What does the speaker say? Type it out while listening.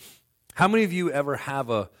How many of you ever have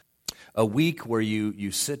a week where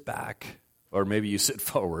you sit back, or maybe you sit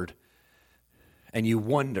forward, and you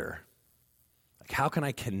wonder, like, how can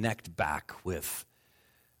I connect back with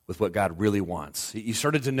what God really wants? You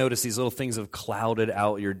started to notice these little things have clouded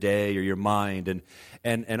out your day or your mind,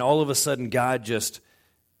 and all of a sudden God just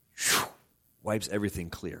wipes everything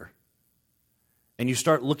clear. And you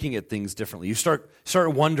start looking at things differently. You start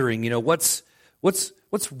wondering,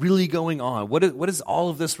 what's really going on? What is all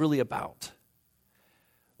of this really about?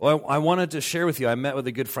 Well, I wanted to share with you, I met with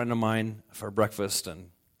a good friend of mine for breakfast and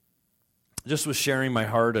just was sharing my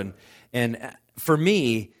heart. And for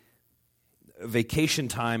me, vacation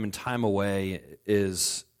time and time away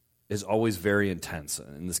is always very intense.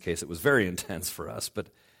 In this case, it was very intense for us, but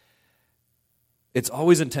it's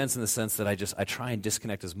always intense in the sense that I try and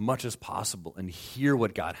disconnect as much as possible and hear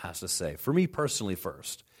what God has to say. For me personally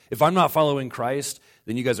first. If I'm not following Christ,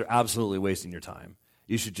 then you guys are absolutely wasting your time.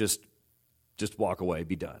 You should just walk away,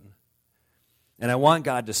 be done. And I want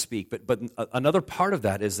God to speak, but another part of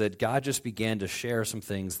that is that God just began to share some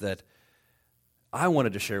things that I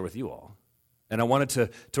wanted to share with you all. And I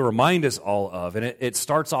wanted to remind us all of. And it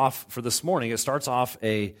starts off, for this morning, it starts off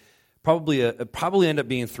probably end up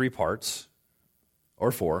being 3 parts,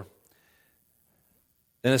 or 4,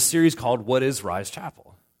 in a series called What is Rise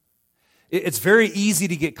Chapel? It's very easy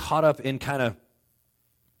to get caught up in kind of,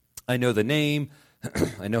 I know the name,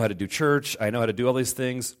 I know how to do church, I know how to do all these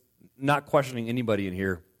things, not questioning anybody in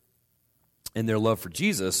here and their love for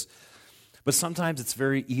Jesus, but sometimes it's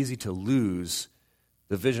very easy to lose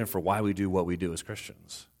the vision for why we do what we do as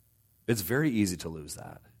Christians. It's very easy to lose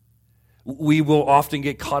that. We will often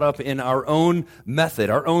get caught up in our own method,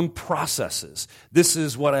 our own processes. This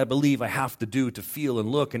is what I believe I have to do to feel and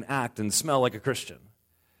look and act and smell like a Christian.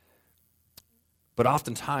 But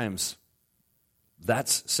oftentimes,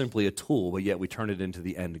 that's simply a tool, but yet we turn it into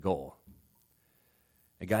the end goal.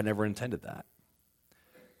 And God never intended that.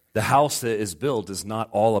 The house that is built is not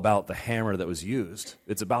all about the hammer that was used.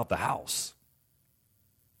 It's about the house.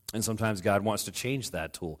 And sometimes God wants to change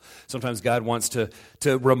that tool. Sometimes God wants to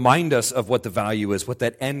remind us of what the value is, what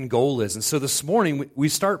that end goal is. And so this morning, we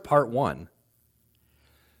start part 1.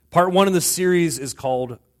 Part 1 of the series is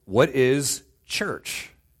called, What is Church?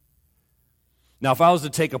 Now, if I was to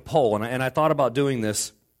take a poll, and I thought about doing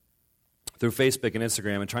this through Facebook and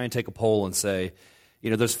Instagram, and try and take a poll and say,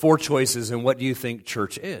 there's 4 choices, and what do you think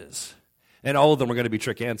church is? And all of them are going to be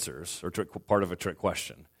trick answers, or part of a trick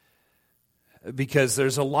question. Because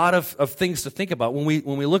there's a lot of things to think about. When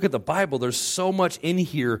we look at the Bible, there's so much in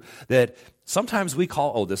here that sometimes we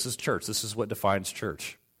call, this is church. This is what defines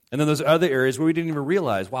church. And then there's other areas where we didn't even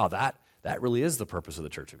realize, wow, that really is the purpose of the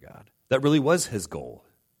church of God. That really was his goal,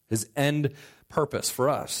 his end purpose for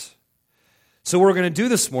us. So what we're going to do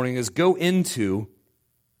this morning is go into,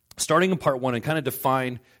 starting in part 1, and kind of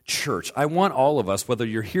define church. I want all of us, whether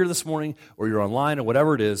you're here this morning or you're online or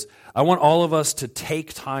whatever it is, I want all of us to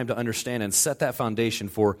take time to understand and set that foundation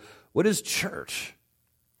for what is church.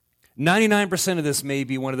 99% of this may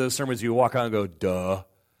be one of those sermons you walk out and go, duh.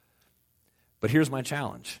 But here's my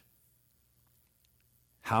challenge.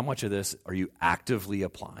 How much of this are you actively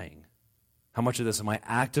applying? How much of this am I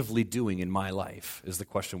actively doing in my life is the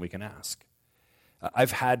question we can ask.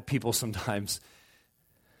 I've had people sometimes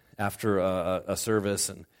after a service,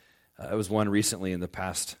 and I was one recently in the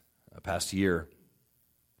past year,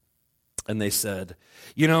 and they said,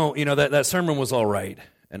 that sermon was all right.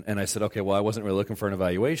 And I said, okay, well, I wasn't really looking for an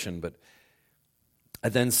evaluation, but I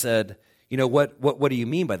then said, what do you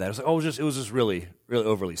mean by that? I was like, it was just really, really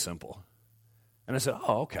overly simple. And I said,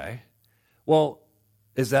 okay. Well,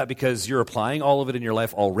 is that because you're applying all of it in your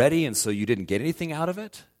life already, and so you didn't get anything out of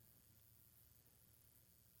it?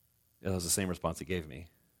 That was the same response he gave me.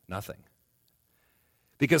 Nothing.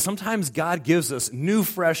 Because sometimes God gives us new,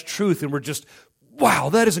 fresh truth, and we're just, wow,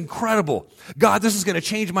 that is incredible. God, this is going to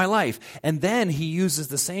change my life. And then he uses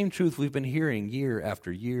the same truth we've been hearing year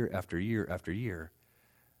after year after year after year.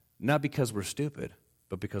 Not because we're stupid,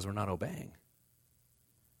 but because we're not obeying.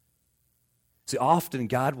 See, often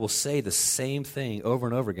God will say the same thing over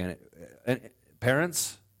and over again. And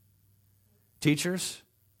parents, teachers,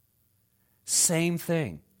 same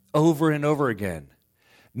thing over and over again.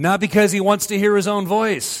 Not because he wants to hear his own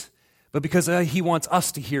voice, but because he wants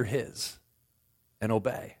us to hear his and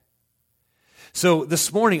obey. So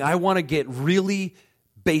this morning, I want to get really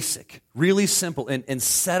basic, really simple, and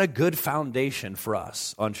set a good foundation for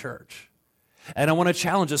us on church. And I want to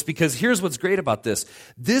challenge us, because here's what's great about this.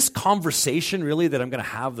 This conversation really that I'm going to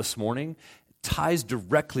have this morning ties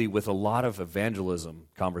directly with a lot of evangelism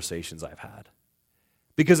conversations I've had.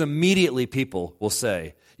 Because immediately people will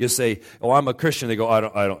say, you'll say, oh, I'm a Christian. They go,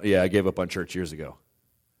 I gave up on church years ago.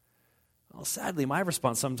 Well, sadly, my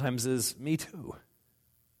response sometimes is, me too.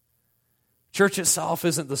 Church itself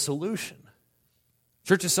isn't the solution.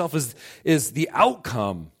 Church itself is the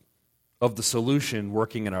outcome of the solution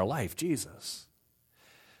working in our life, Jesus.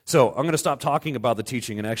 So I'm going to stop talking about the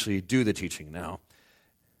teaching and actually do the teaching now.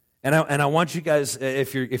 And I want you guys,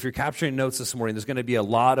 if you're capturing notes this morning, there's going to be a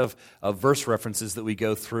lot of verse references that we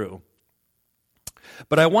go through.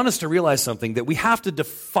 But I want us to realize something, that we have to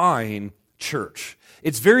define church.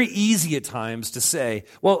 It's very easy at times to say,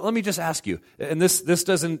 well, let me just ask you, and this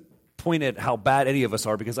doesn't point at how bad any of us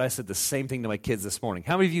are, because I said the same thing to my kids this morning.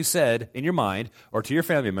 How many of you said in your mind or to your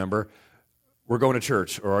family member, we're going to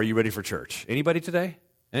church, or are you ready for church? Anybody today?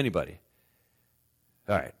 Anybody?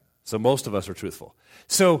 All right. So most of us are truthful.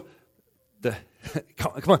 So, come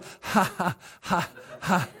on, ha, ha, ha,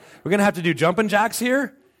 ha. We're going to have to do jumping jacks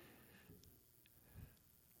here?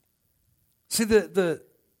 See, the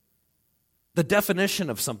definition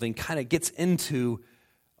of something kind of gets into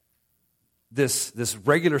this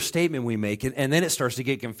regular statement we make, and then it starts to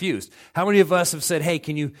get confused. How many of us have said, hey,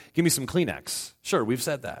 can you give me some Kleenex? Sure, we've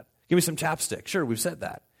said that. Give me some chapstick. Sure, we've said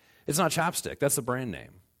that. It's not chapstick. That's the brand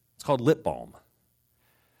name. It's called lip balm.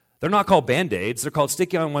 They're not called Band-Aids. They're called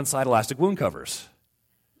sticky on one side elastic wound covers.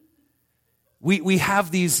 We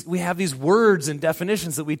have these words and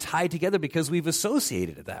definitions that we tie together because we've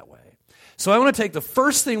associated it that way. So I want to take the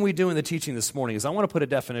first thing we do in the teaching this morning is I want to put a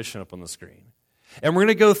definition up on the screen. And we're going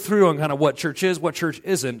to go through on kind of what church is, what church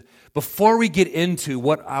isn't, before we get into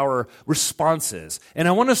what our response is. And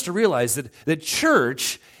I want us to realize that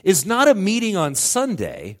church is not a meeting on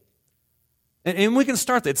Sunday. And we can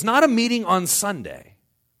start that. It's not a meeting on Sunday,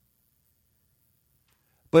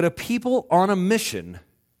 but a people on a mission.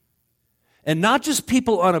 And not just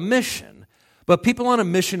people on a mission, but people on a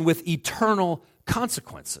mission with eternal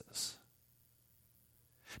consequences.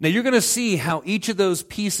 Now, you're going to see how each of those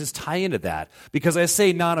pieces tie into that, because I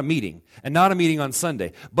say not a meeting, and not a meeting on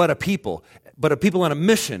Sunday, but a people on a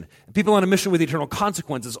mission with eternal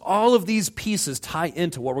consequences. All of these pieces tie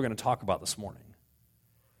into what we're going to talk about this morning.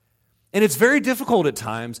 And it's very difficult at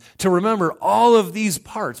times to remember all of these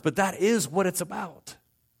parts, but that is what it's about.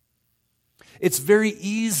 It's very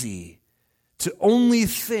easy to only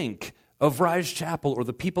think of Rise Chapel or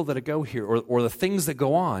the people that go here or the things that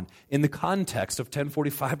go on in the context of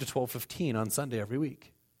 10:45 to 12:15 on Sunday every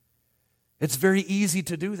week. It's very easy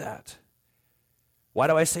to do that. Why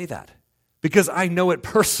do I say that? Because I know it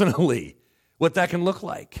personally, what that can look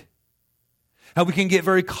like. How we can get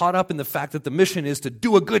very caught up in the fact that the mission is to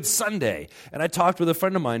do a good Sunday. And I talked with a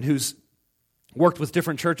friend of mine who's worked with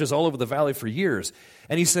different churches all over the valley for years.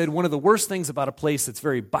 And he said one of the worst things about a place that's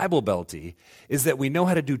very Bible belty is that we know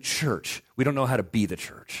how to do church. We don't know how to be the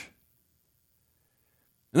church.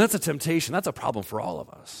 And that's a temptation. That's a problem for all of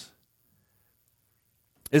us.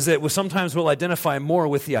 Is that sometimes we'll identify more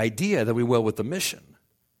with the idea than we will with the mission.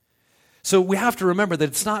 So we have to remember that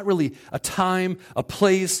it's not really a time, a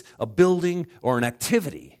place, a building, or an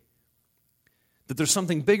activity. That there's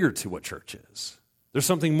something bigger to what church is. There's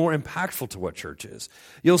something more impactful to what church is.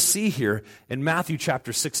 You'll see here in Matthew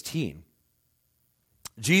chapter 16,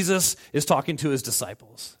 Jesus is talking to his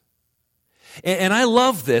disciples. And I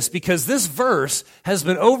love this because this verse has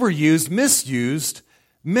been overused, misused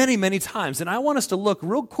many, many times. And I want us to look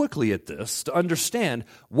real quickly at this to understand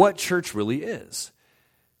what church really is.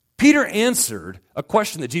 Peter answered a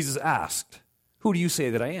question that Jesus asked. Who do you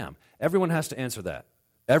say that I am? Everyone has to answer that.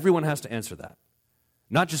 Everyone has to answer that.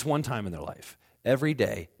 Not just one time in their life. Every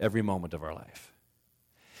day, every moment of our life.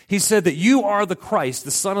 He said that you are the Christ, the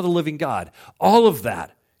Son of the living God. All of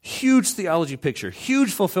that, huge theology picture,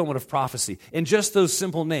 huge fulfillment of prophecy in just those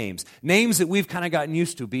simple names. Names that we've kind of gotten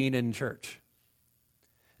used to being in church.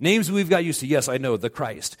 Names we've got used to. Yes, I know, the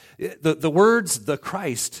Christ. The words, the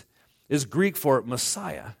Christ, is Greek for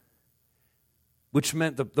Messiah, which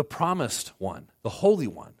meant the promised one, the Holy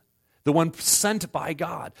One. The one sent by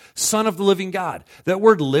God, Son of the living God. That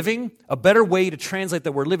word living, a better way to translate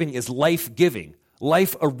that word living is life-giving,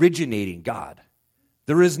 life-originating God.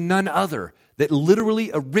 There is none other that literally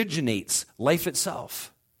originates life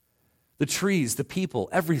itself. The trees, the people,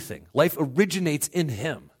 everything. Life originates in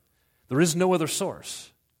him. There is no other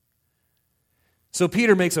source. So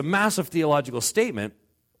Peter makes a massive theological statement,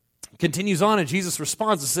 continues on, and Jesus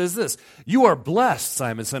responds and says this, you are blessed,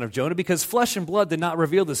 Simon, son of Jonah, because flesh and blood did not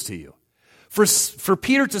reveal this to you. For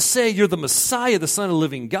Peter to say you're the Messiah, the Son of the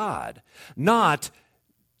living God, not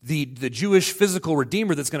the Jewish physical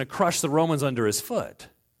redeemer that's going to crush the Romans under his foot,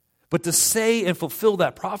 but to say and fulfill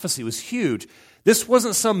that prophecy was huge. This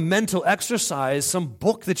wasn't some mental exercise, some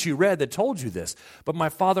book that you read that told you this, but my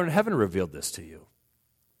Father in heaven revealed this to you.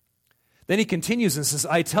 Then he continues and says,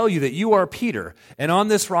 I tell you that you are Peter, and on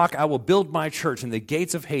this rock I will build my church, and the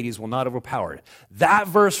gates of Hades will not overpower it. That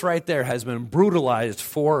verse right there has been brutalized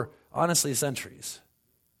for, honestly, centuries.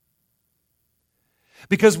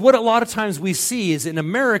 Because what a lot of times we see is in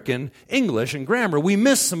American English and grammar, we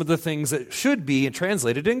miss some of the things that should be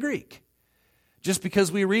translated in Greek. Just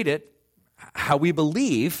because we read it how we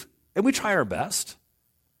believe, and we try our best,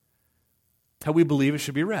 how we believe it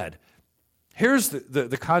should be read. Here's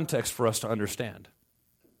the context for us to understand.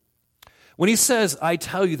 When he says, I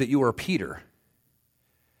tell you that you are Peter,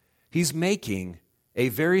 he's making a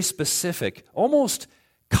very specific, almost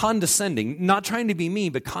condescending, not trying to be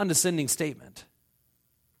mean, but condescending statement.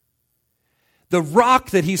 The rock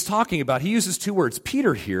that he's talking about, he uses two words,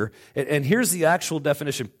 Peter here, and here's the actual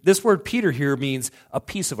definition. This word Peter here means a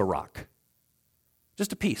piece of a rock.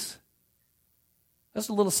 Just a piece. That's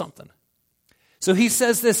a little something. So he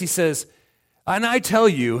says this, he says, and I tell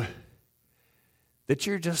you that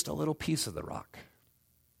you're just a little piece of the rock.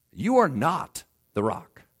 You are not the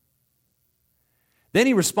rock. Then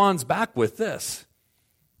he responds back with this.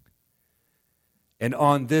 And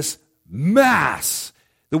on this mass,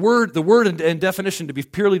 the word and definition to be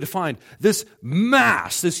purely defined, this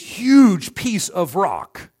mass, this huge piece of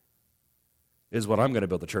rock is what I'm going to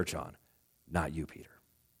build the church on, not you, Peter.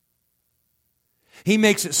 He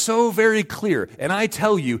makes it so very clear, and I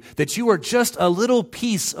tell you that you are just a little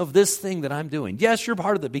piece of this thing that I'm doing. Yes, you're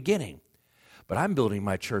part of the beginning, but I'm building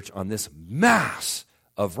my church on this mass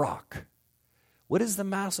of rock. What is the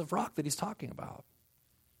mass of rock that he's talking about?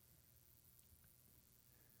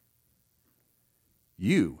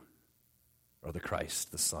 You are the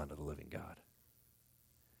Christ, the Son of the living God.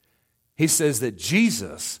 He says that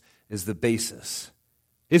Jesus is the basis.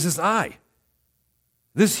 He says,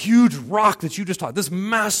 this huge rock that you just taught, this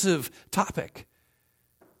massive topic,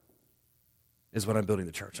 is what I'm building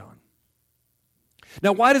the church on.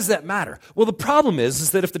 Now, why does that matter? Well, the problem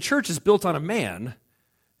is that if the church is built on a man,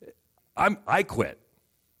 I quit.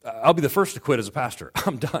 I'll be the first to quit as a pastor.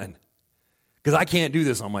 I'm done. Because I can't do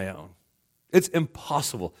this on my own. It's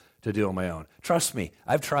impossible to do on my own. Trust me,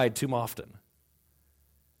 I've tried too often.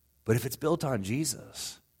 But if it's built on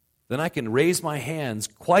Jesus, then I can raise my hands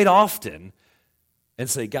quite often and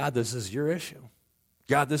say, God, this is your issue.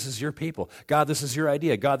 God, this is your people. God, this is your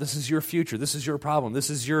idea. God, this is your future. This is your problem. This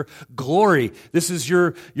is your glory. This is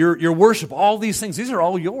your worship. All these things, these are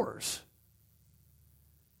all yours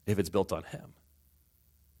if it's built on him.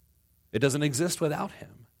 It doesn't exist without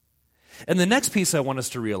him. And the next piece I want us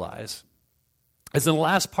to realize is in the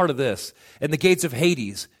last part of this, and the gates of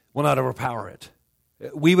Hades will not overpower it.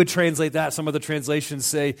 We would translate that. Some of the translations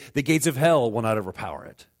say the gates of hell will not overpower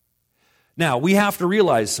it. Now, we have to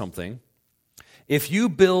realize something. If you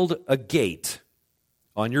build a gate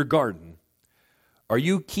on your garden, are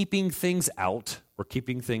you keeping things out or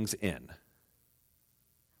keeping things in?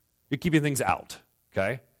 You're keeping things out,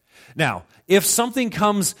 okay? Now, if something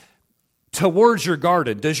comes towards your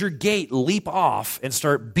garden, does your gate leap off and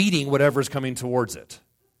start beating whatever's coming towards it?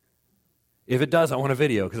 If it does, I want a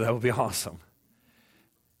video because that would be awesome.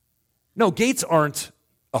 No, gates aren't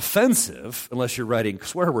offensive unless you're writing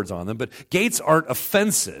swear words on them, but gates aren't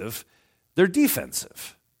offensive, they're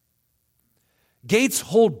defensive. Gates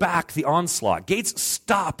hold back the onslaught. Gates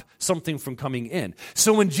stop something from coming in.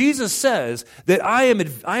 So when Jesus says that I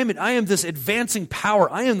am this advancing power,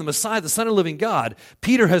 I am the Messiah, the Son of the living God,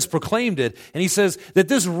 Peter has proclaimed it, and he says that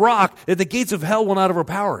this rock, that the gates of hell will not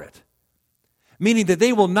overpower it, meaning that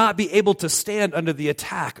they will not be able to stand under the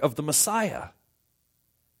attack of the Messiah.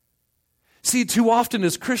 See, too often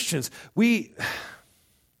as Christians, we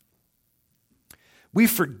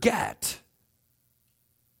forget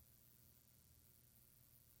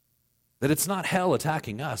that it's not hell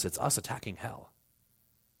attacking us, it's us attacking hell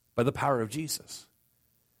by the power of Jesus.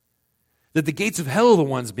 That the gates of hell are the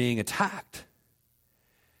ones being attacked.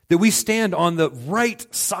 That we stand on the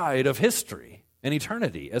right side of history and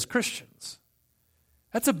eternity as Christians.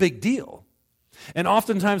 That's a big deal. And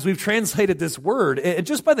oftentimes we've translated this word, and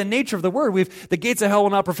just by the nature of the word, the gates of hell will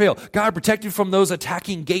not prevail. God, protect you from those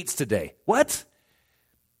attacking gates today. What?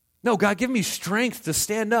 No, God, give me strength to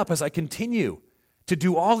stand up as I continue to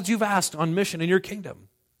do all that you've asked on mission in your kingdom.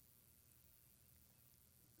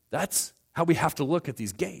 That's how we have to look at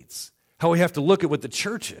these gates, how we have to look at what the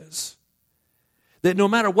church is. That no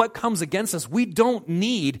matter what comes against us, we don't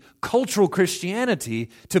need cultural Christianity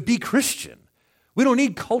to be Christian. We don't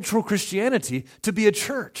need cultural Christianity to be a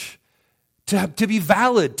church, to be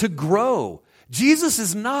valid, to grow. Jesus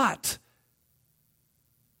is not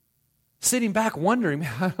sitting back wondering,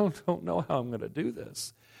 man, I don't know how I'm going to do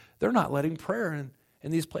this. They're not letting prayer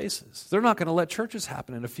in these places. They're not going to let churches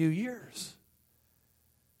happen in a few years.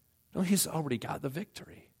 No, he's already got the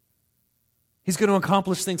victory. He's going to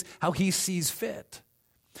accomplish things how he sees fit.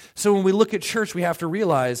 So when we look at church, we have to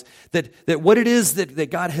realize that what it is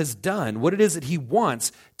that God has done, what it is that he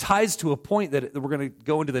wants, ties to a point that we're going to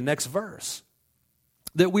go into the next verse.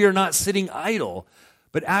 That we are not sitting idle,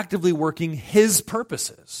 but actively working his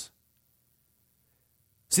purposes.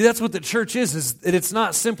 See, that's what the church is that it's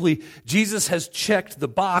not simply Jesus has checked the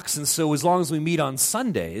box, and so as long as we meet on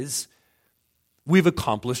Sundays, we've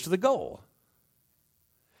accomplished the goal.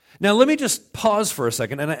 Now, let me just pause for a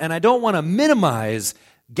second, and I don't want to minimize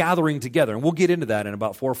gathering together, and we'll get into that in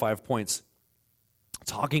about 4 or 5 points,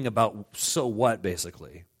 talking about so what,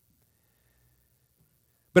 basically.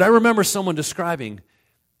 But I remember someone describing,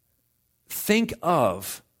 think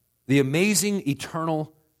of the amazing,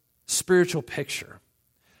 eternal, spiritual picture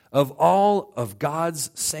of all of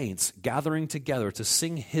God's saints gathering together to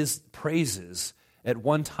sing his praises at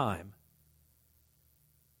one time.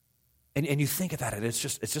 And you think of that, and it's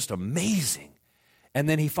just amazing. And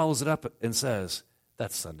then he follows it up and says,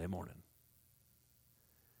 that's Sunday morning.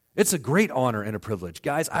 It's a great honor and a privilege.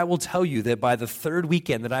 Guys, I will tell you that by the third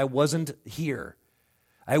weekend that I wasn't here,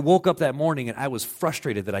 I woke up that morning and I was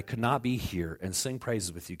frustrated that I could not be here and sing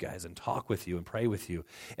praises with you guys and talk with you and pray with you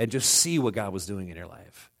and just see what God was doing in your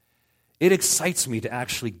life. It excites me to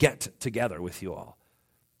actually get together with you all.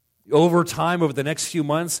 Over time, over the next few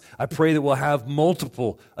months, I pray that we'll have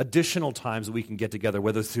multiple additional times that we can get together,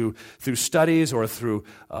 whether through studies or through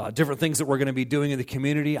different things that we're going to be doing in the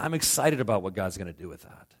community. I'm excited about what God's going to do with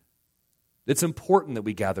that. It's important that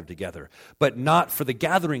we gather together, but not for the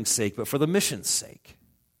gathering's sake, but for the mission's sake.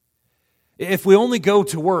 If we only go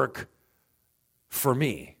to work for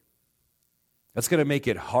me, that's going to make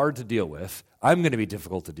it hard to deal with. I'm going to be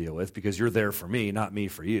difficult to deal with because you're there for me, not me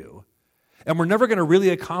for you. And we're never going to really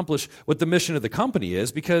accomplish what the mission of the company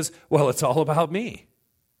is because, well, it's all about me.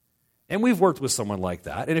 And we've worked with someone like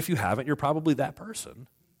that, and if you haven't, you're probably that person.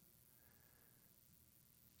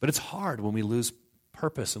 But it's hard when we lose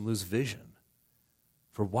purpose and lose vision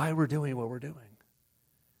for why we're doing what we're doing.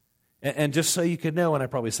 And just so you can know, and I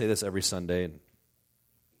probably say this every Sunday, and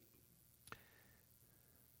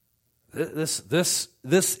this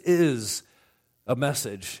is a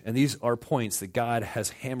message, and these are points that God has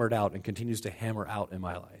hammered out and continues to hammer out in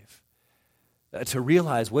my life. To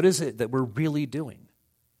realize what is it that we're really doing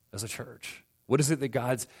as a church? What is it that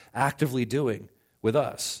God's actively doing with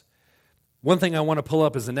us? One thing I want to pull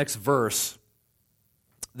up is the next verse.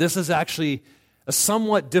 This is actually a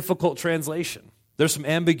somewhat difficult translation. There's some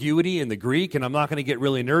ambiguity in the Greek, and I'm not going to get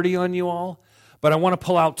really nerdy on you all, but I want to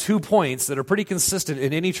pull out 2 points that are pretty consistent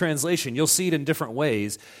in any translation. You'll see it in different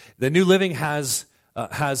ways. The New Living has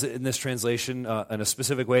it in this translation in a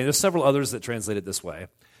specific way, and there's several others that translate it this way.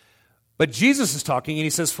 But Jesus is talking, and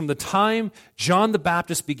he says, from the time John the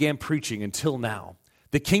Baptist began preaching until now,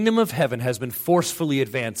 the kingdom of heaven has been forcefully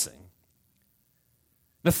advancing.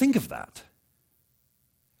 Now think of that.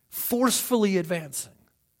 Forcefully advancing.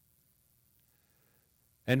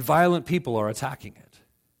 And violent people are attacking it.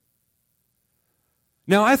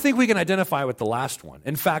 Now, I think we can identify with the last one.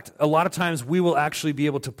 In fact, a lot of times we will actually be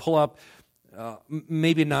able to pull up,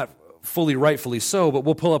 maybe not fully rightfully so, but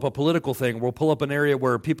we'll pull up a political thing. We'll pull up an area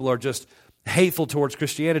where people are just hateful towards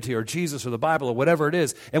Christianity or Jesus or the Bible or whatever it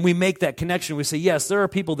is, and we make that connection. We say, yes, there are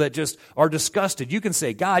people that just are disgusted. You can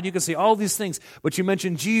say God, you can say all these things, but you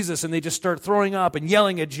mention Jesus, and they just start throwing up and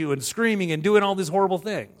yelling at you and screaming and doing all these horrible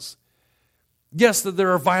things. Yes, that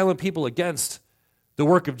there are violent people against the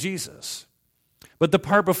work of Jesus. But the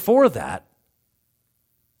part before that,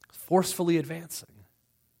 forcefully advancing.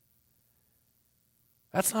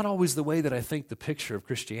 That's not always the way that I think the picture of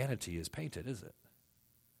Christianity is painted, is it?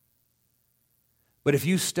 But if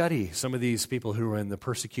you study some of these people who are in the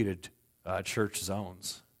persecuted church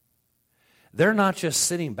zones, they're not just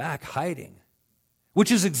sitting back hiding,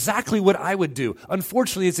 which is exactly what I would do.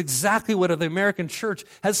 Unfortunately, it's exactly what the American church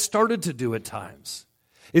has started to do at times,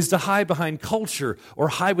 is to hide behind culture or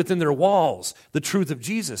hide within their walls the truth of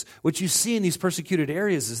Jesus. What you see in these persecuted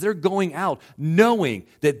areas is they're going out knowing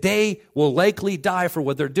that they will likely die for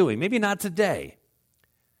what they're doing. Maybe not today,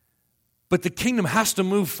 but the kingdom has to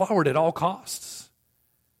move forward at all costs.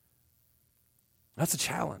 That's a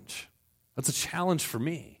challenge. That's a challenge for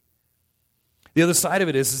me. The other side of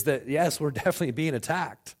it is that, yes, we're definitely being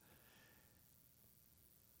attacked.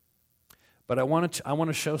 But I want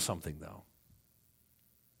to show something, though.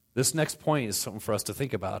 This next point is something for us to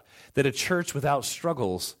think about, that a church without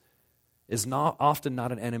struggles is often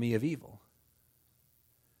not an enemy of evil.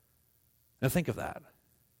 Now think of that.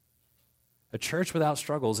 A church without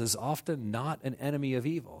struggles is often not an enemy of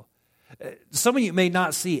evil. Some of you may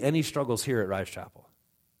not see any struggles here at Rise Chapel.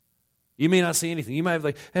 You may not see anything. You might be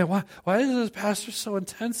like, hey, why is this pastor so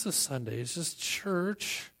intense this Sunday? It's just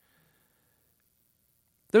church.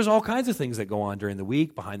 There's all kinds of things that go on during the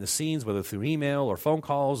week, behind the scenes, whether through email or phone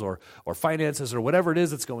calls or finances or whatever it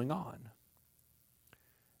is that's going on.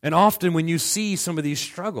 And often when you see some of these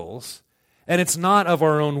struggles, and it's not of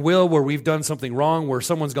our own will where we've done something wrong, where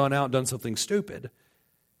someone's gone out and done something stupid,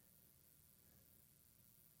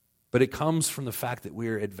 but it comes from the fact that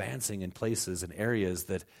we're advancing in places and areas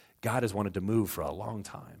that God has wanted to move for a long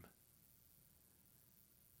time.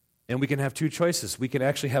 And we can have two choices. We can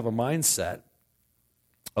actually have a mindset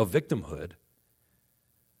of victimhood,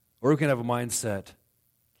 or we can have a mindset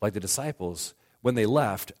like the disciples when they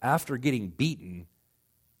left after getting beaten,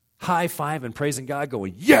 high-five and praising God,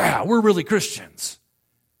 going, yeah, we're really Christians.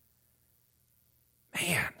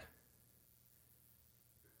 Man,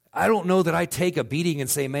 I don't know that I take a beating and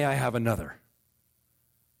say, may I have another.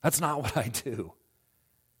 That's not what I do.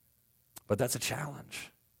 But that's a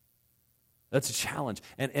challenge. That's a challenge.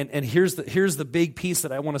 And here's the big piece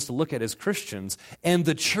that I want us to look at as Christians and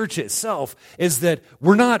the church itself is that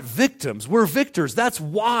we're not victims, we're victors. That's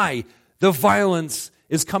why the violence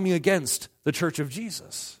is coming against the church of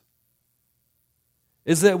Jesus.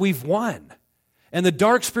 Is that we've won. And the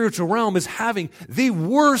dark spiritual realm is having the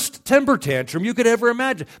worst temper tantrum you could ever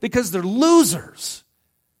imagine because they're losers.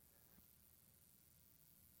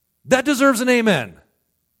 That deserves an amen.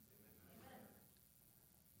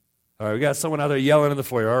 All right, we got someone out there yelling in the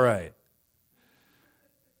foyer. All right.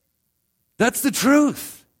 That's the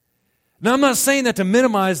truth. Now, I'm not saying that to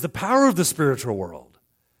minimize the power of the spiritual world.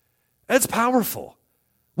 It's powerful.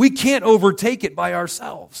 We can't overtake it by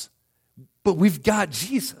ourselves. But we've got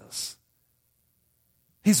Jesus.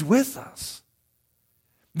 He's with us.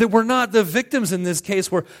 That we're not the victims in this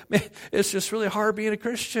case where, man, it's just really hard being a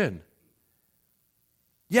Christian.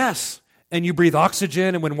 Yes, and you breathe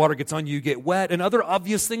oxygen, and when water gets on you, you get wet, and other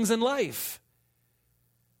obvious things in life.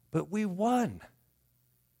 But we won.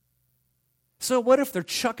 So what if they're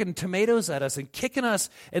chucking tomatoes at us and kicking us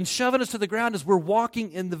and shoving us to the ground as we're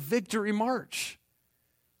walking in the victory march?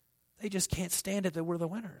 They just can't stand it that we're the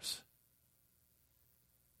winners.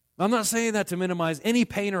 I'm not saying that to minimize any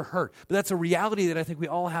pain or hurt, but that's a reality that I think we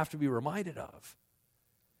all have to be reminded of.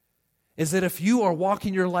 Is that if you are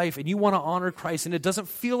walking your life and you want to honor Christ and it doesn't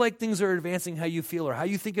feel like things are advancing how you feel or how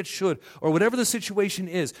you think it should or whatever the situation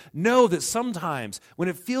is, know that sometimes when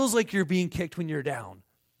it feels like you're being kicked when you're down,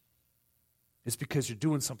 it's because you're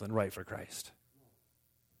doing something right for Christ.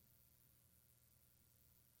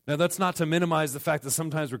 Now, that's not to minimize the fact that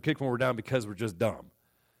sometimes we're kicked when we're down because we're just dumb.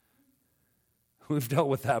 We've dealt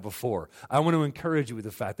with that before. I want to encourage you with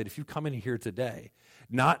the fact that if you come in here today,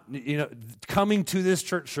 coming to this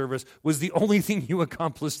church service was the only thing you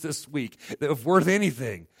accomplished this week that was worth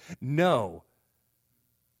anything, know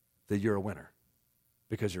that you're a winner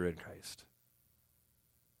because you're in Christ.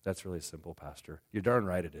 That's really simple, Pastor. You're darn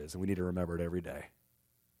right it is, and we need to remember it every day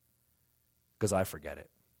because I forget it.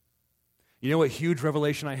 You know what huge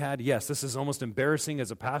revelation I had? Yes, this is almost embarrassing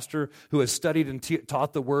as a pastor who has studied and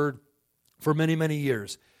taught the Word for many, many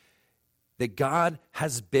years, that God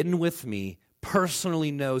has been with me, personally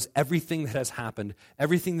knows everything that has happened,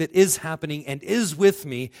 everything that is happening and is with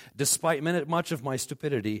me, despite much of my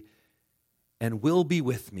stupidity, and will be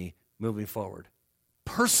with me moving forward.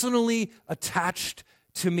 Personally attached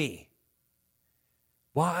to me.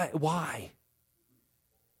 Why?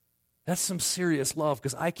 That's some serious love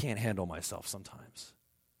because I can't handle myself sometimes.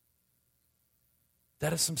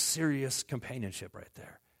 That is some serious companionship right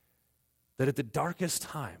there. That at the darkest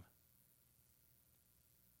time,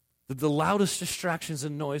 the loudest distractions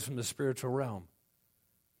and noise from the spiritual realm,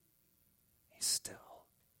 he's still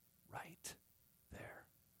right there.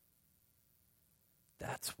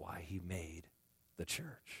 That's why he made the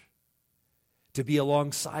church. To be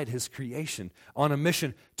alongside his creation on a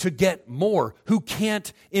mission to get more who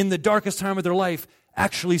can't, in the darkest time of their life,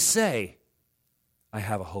 actually say, I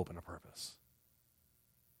have a hope and a purpose.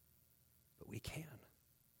 But we can.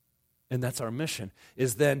 And that's our mission,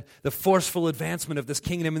 is then the forceful advancement of this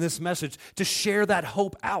kingdom and this message to share that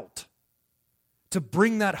hope out, to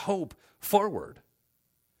bring that hope forward.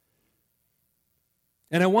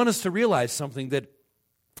 And I want us to realize something that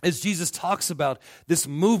as Jesus talks about this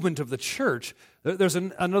movement of the church, there's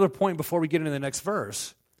another point before we get into the next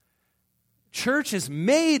verse. Church is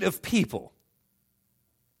made of people.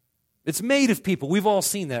 It's made of people. We've all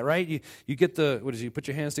seen that, right? You get you put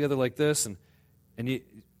your hands together like this, and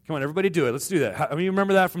Come on, everybody do it. Let's do that. How many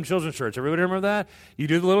remember that from children's church? Everybody remember that? You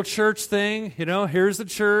do the little church thing. Here's the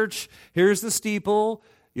church. Here's the steeple.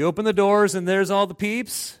 You open the doors, and there's all the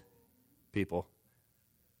people.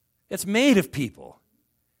 It's made of people.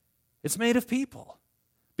 It's made of people.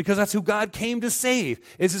 Because that's who God came to save,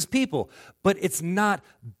 is his people. But it's not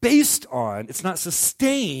based on, it's not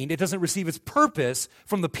sustained, it doesn't receive its purpose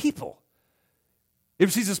from the people. It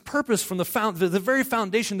receives its purpose from the very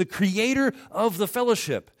foundation, the creator of the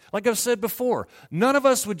fellowship. Like I've said before, none of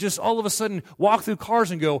us would just all of a sudden walk through cars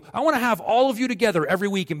and go, I want to have all of you together every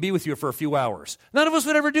week and be with you for a few hours. None of us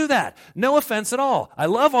would ever do that. No offense at all. I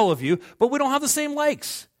love all of you, but we don't have the same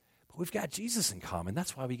likes. But we've got Jesus in common.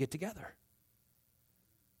 That's why we get together.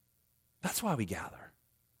 That's why we gather.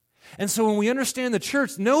 And so when we understand the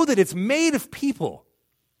church, know that it's made of people.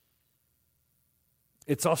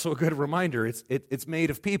 It's also a good reminder, it's made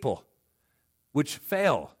of people which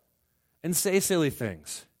fail and say silly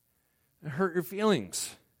things and hurt your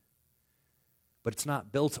feelings. But it's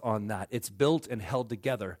not built on that. It's built and held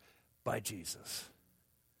together by Jesus.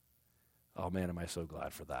 Oh man, am I so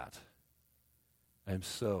glad for that. I am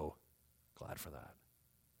so glad for that.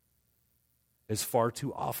 It's far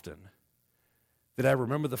too often that I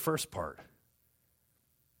remember the first part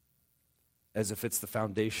as if it's the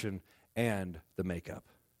foundation and the makeup.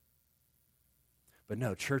 But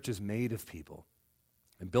no, church is made of people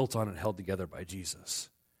and built on and held together by Jesus.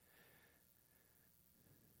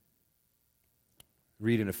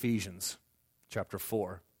 Read in Ephesians chapter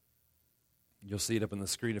 4. You'll see it up on the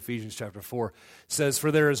screen. Ephesians chapter 4 says,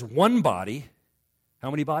 for there is one body.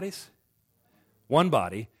 How many bodies? One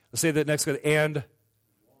body. Let's say that next. And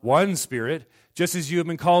one Spirit, just as you have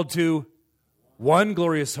been called to one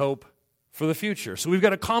glorious hope for the future. So we've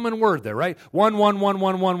got a common word there, right? One,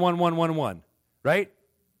 right?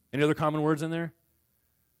 Any other common words in there?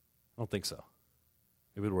 I don't think so.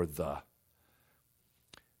 Maybe the word the.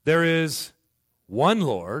 There is one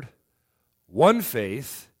Lord, one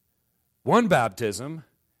faith, one baptism.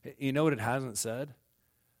 You know what it hasn't said?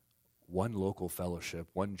 One local fellowship,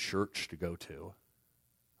 one church to go to.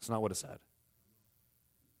 That's not what it said.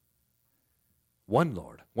 One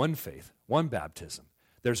Lord, one faith, one baptism.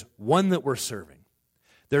 There's one that we're serving.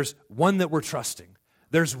 There's one that we're trusting.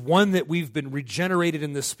 There's one that we've been regenerated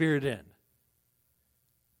in the Spirit in.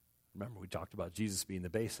 Remember, we talked about Jesus being the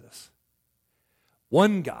basis.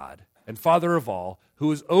 One God and Father of all,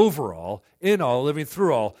 who is over all, in all, living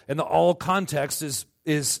through all. And the all context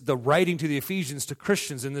is the writing to the Ephesians to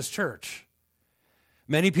Christians in this church.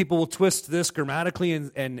 Many people will twist this grammatically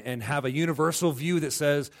and have a universal view that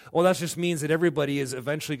says, well, that just means that everybody is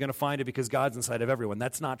eventually going to find it because God's inside of everyone.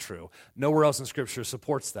 That's not true. Nowhere else in Scripture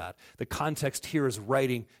supports that. The context here is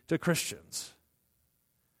writing to Christians.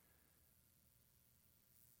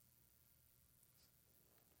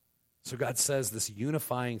 So God says this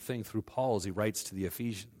unifying thing through Paul as he writes to the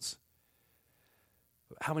Ephesians.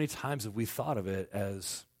 How many times have we thought of it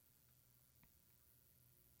as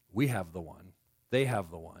we have the one? They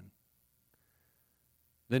have the one.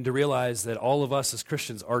 Then to realize that all of us as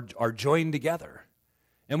Christians are joined together.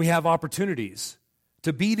 And we have opportunities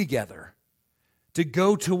to be together. To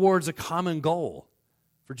go towards a common goal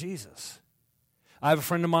for Jesus. I have a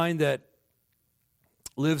friend of mine that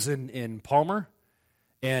lives in Palmer.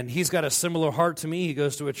 And he's got a similar heart to me. He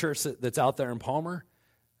goes to a church that's out there in Palmer.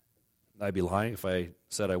 I'd be lying if I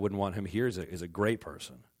said I wouldn't want him here. He's a great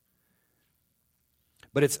person.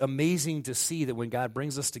 But it's amazing to see that when God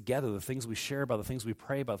brings us together, the things we share about, the things we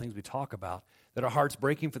pray about, the things we talk about, that our heart's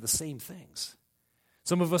breaking for the same things.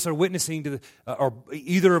 Some of us are witnessing to, or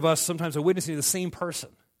either of us sometimes are witnessing to the same person.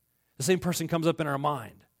 The same person comes up in our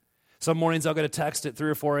mind. Some mornings I'll get a text at 3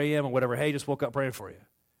 or 4 a.m. or whatever, hey, just woke up praying for you.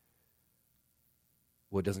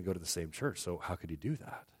 Well, it doesn't go to the same church, so how could he do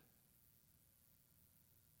that?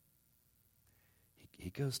 He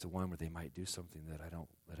goes to one where they might do something that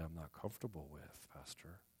I'm not comfortable with,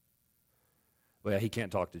 Pastor. Well, yeah, he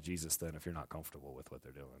can't talk to Jesus then if you're not comfortable with what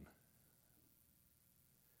they're doing.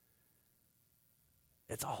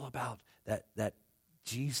 It's all about that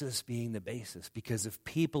Jesus being the basis, because if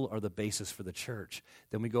people are the basis for the church,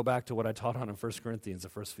 then we go back to what I taught on in 1 Corinthians the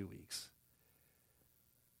first few weeks.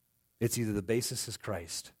 It's either the basis is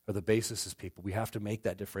Christ or the basis is people. We have to make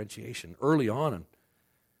that differentiation early on,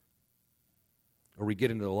 or we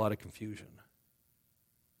get into a lot of confusion.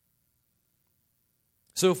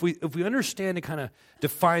 So if we understand and kind of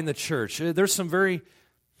define the church, there's some very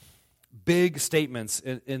big statements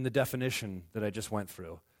in the definition that I just went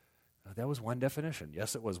through. That was one definition.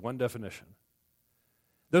 Yes, it was one definition.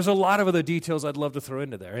 There's a lot of other details I'd love to throw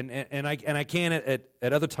into there, and I can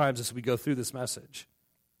at other times as we go through this message.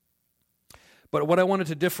 But what I wanted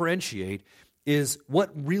to differentiate is what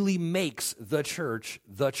really makes the church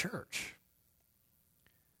the church.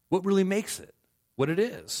 What really makes it what it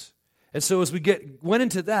is. And so as we went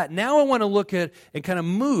into that, now I want to look at and kind of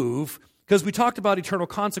move, because we talked about eternal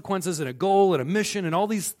consequences and a goal and a mission and all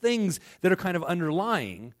these things that are kind of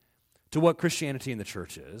underlying to what Christianity in the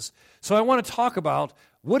church is. So I want to talk about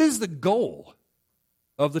what is the goal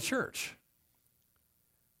of the church?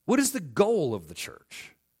 What is the goal of the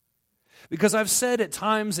church? Because I've said at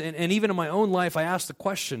times, and even in my own life, I asked the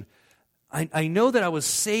question, I know that I was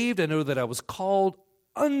saved, I know that I was called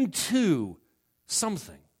unto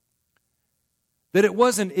something. That it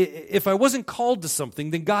wasn't, if I wasn't called to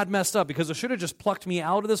something, then God messed up, because it should have just plucked me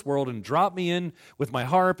out of this world and dropped me in with my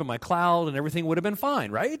harp and my cloud and everything would have been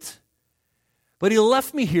fine, right? But he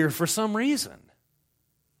left me here for some reason.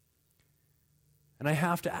 And I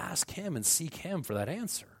have to ask him and seek him for that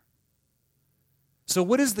answer. So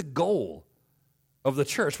what is the goal of the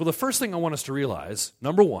church? Well, the first thing I want us to realize,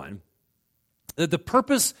 number one, that the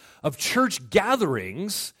purpose of church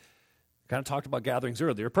gatherings, kind of talked about gatherings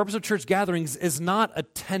earlier, the purpose of church gatherings is not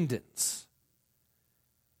attendance.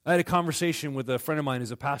 I had a conversation with a friend of mine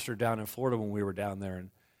who's a pastor down in Florida when we were down there,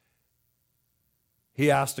 and he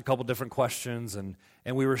asked a couple different questions, and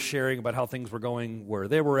we were sharing about how things were going where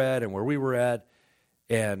they were at and where we were at,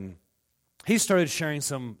 and he started sharing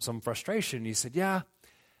some frustration. He said, yeah,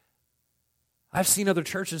 I've seen other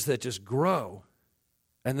churches that just grow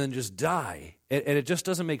and then just die. And it just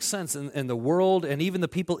doesn't make sense. And the world and even the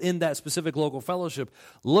people in that specific local fellowship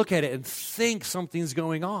look at it and think something's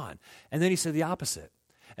going on. And then he said the opposite.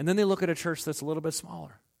 And then they look at a church that's a little bit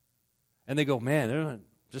smaller. And they go, man,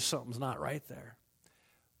 just something's not right there.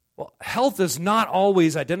 Well, health is not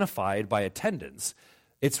always identified by attendance.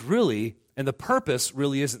 It's really, and the purpose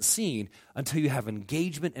really isn't seen until you have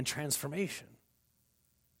engagement and transformation.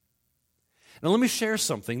 Now let me share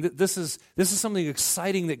something. This is something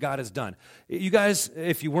exciting that God has done. You guys,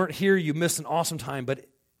 if you weren't here, you missed an awesome time, but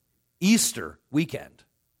Easter weekend,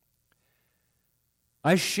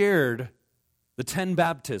 I shared the 10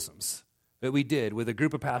 baptisms that we did with a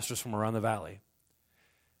group of pastors from around the valley.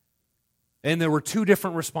 And there were two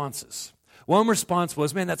different responses. One response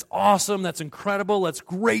was, man, that's awesome, that's incredible, that's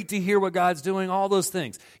great to hear what God's doing, all those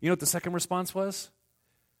things. You know what the second response was?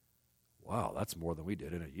 Wow, that's more than we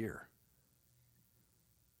did in a year.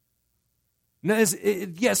 Now,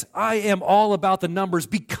 yes, I am all about the numbers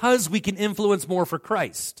because we can influence more for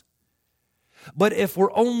Christ. But if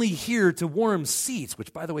we're only here to warm seats,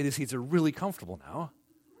 which, by the way, these seats are really comfortable now,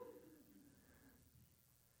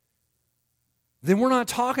 then we're not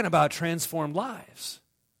talking about transformed lives.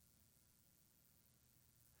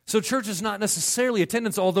 So church is not necessarily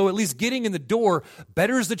attendance, although at least getting in the door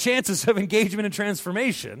betters the chances of engagement and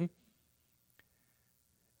transformation.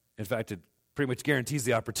 In fact, it pretty much guarantees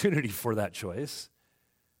the opportunity for that choice.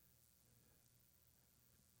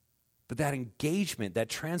 But that engagement, that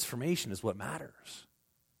transformation is what matters.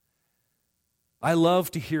 I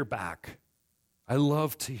love to hear back. I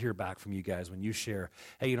love to hear back from you guys when you share,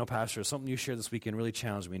 hey, you know, Pastor, something you shared this weekend really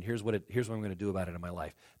challenged me, and here's what I'm going to do about it in my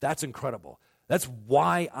life. That's incredible. That's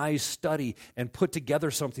why I study and put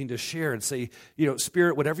together something to share and say, you know,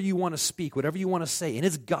 Spirit, whatever you want to speak, whatever you want to say, and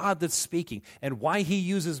it's God that's speaking, and why he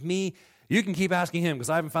uses me, you can keep asking him because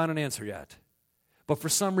I haven't found an answer yet. But for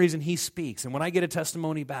some reason, he speaks. And when I get a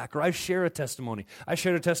testimony back, or I share a testimony,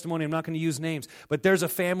 I'm not going to use names, but there's a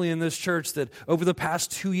family in this church that over the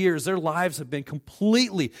past 2 years, their lives have been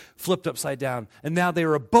completely flipped upside down. And now they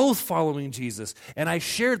are both following Jesus. And I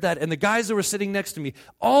shared that, and the guys that were sitting next to me,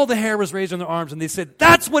 all the hair was raised on their arms, and they said,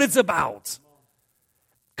 that's what it's about.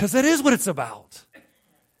 Because that is what it's about.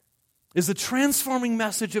 Is the transforming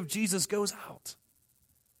message of Jesus goes out.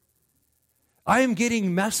 I am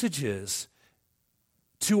getting messages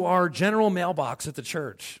to our general mailbox at the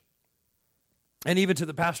church, and even to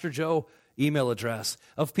the Pastor Joe email address,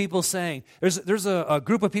 of people saying, there's a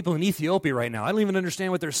group of people in Ethiopia right now, I don't even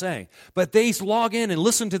understand what they're saying, but they log in and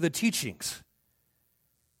listen to the teachings.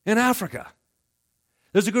 In Africa,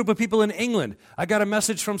 there's a group of people in England. I got a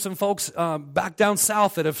message from some folks back down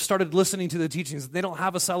south that have started listening to the teachings. They don't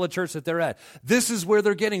have a solid church that they're at. This is where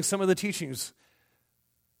they're getting some of the teachings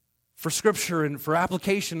for Scripture and for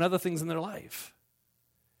application and other things in their life.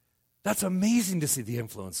 That's amazing to see the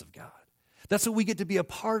influence of God. That's what we get to be a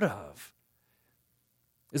part of.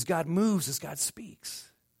 As God moves, as God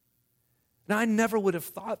speaks. Now, I never would have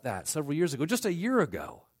thought that several years ago, just a year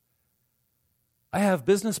ago. I have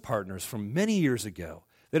business partners from many years ago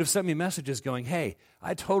that have sent me messages going, hey,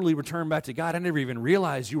 I totally returned back to God. I never even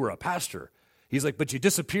realized you were a pastor. He's like, but you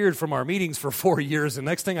disappeared from our meetings for 4 years, and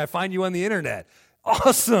next thing I find you on the internet.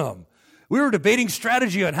 Awesome. We were debating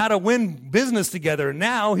strategy on how to win business together, and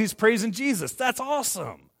now he's praising Jesus. That's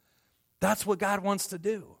awesome. That's what God wants to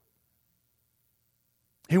do.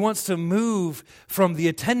 He wants to move from the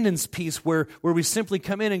attendance piece where we simply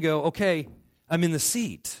come in and go, okay, I'm in the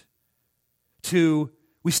seat, to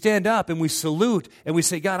we stand up and we salute and we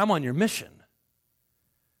say, God, I'm on your mission.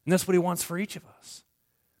 And that's what he wants for each of us.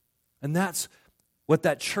 And that's what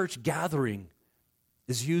that church gathering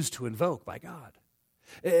is used to invoke by God.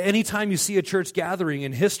 Anytime you see a church gathering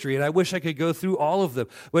in history, and I wish I could go through all of them,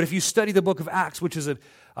 but if you study the book of Acts, which is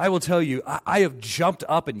I will tell you, I have jumped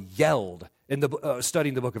up and yelled in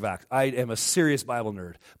studying the book of Acts. I am a serious Bible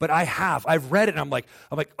nerd, but I've read it, and I'm like,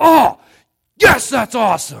 oh, yes, that's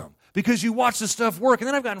awesome. Because you watch this stuff work, and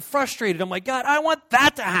then I've gotten frustrated. I'm like, God, I want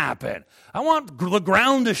that to happen. I want the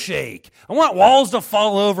ground to shake. I want walls to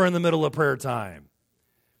fall over in the middle of prayer time.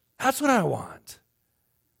 That's what I want.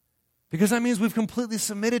 Because that means we've completely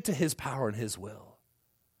submitted to his power and his will.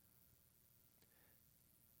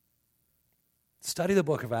 Study the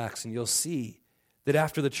book of Acts, and you'll see that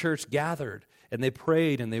after the church gathered, and they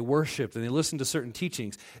prayed, and they worshiped, and they listened to certain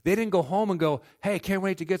teachings, they didn't go home and go, hey, can't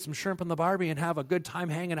wait to get some shrimp on the Barbie and have a good time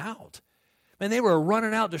hanging out. Man, they were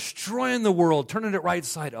running out, destroying the world, turning it right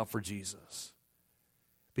side up for Jesus.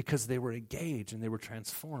 Because they were engaged, and they were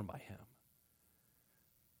transformed by him.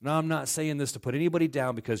 Now, I'm not saying this to put anybody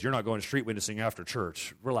down because you're not going street witnessing after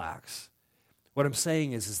church. Relax. What I'm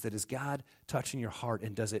saying is that is God touching your heart,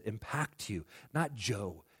 and does it impact you? Not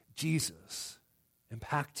Joe, Jesus.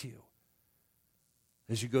 Impact you.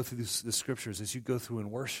 As you go through the scriptures, as you go through and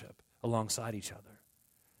worship alongside each other.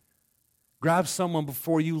 Grab someone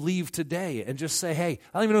before you leave today and just say, hey,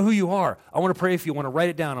 I don't even know who you are. I want to pray for you. I want to write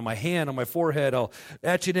it down on my hand, on my forehead. I'll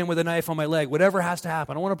etch it in with a knife on my leg. Whatever has to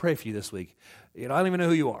happen, I want to pray for you this week. I don't even know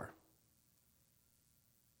who you are.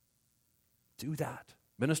 Do that.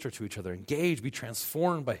 Minister to each other. Engage. Be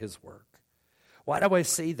transformed by his work. Why do I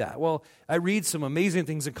say that? Well, I read some amazing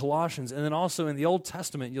things in Colossians, and then also in the Old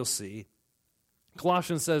Testament you'll see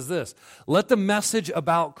Colossians says this, let the message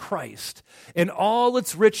about Christ in all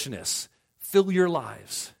its richness fill your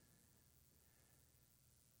lives.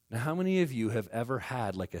 Now, how many of you have ever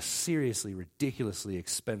had like a seriously, ridiculously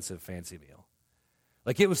expensive fancy meal?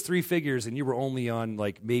 Like it was 3 figures and you were only on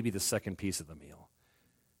like maybe the second piece of the meal.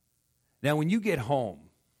 Now, when you get home,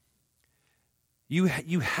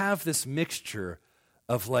 you have this mixture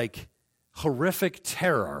of like horrific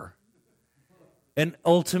terror and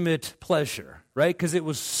ultimate pleasure, right? Because it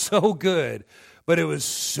was so good, but it was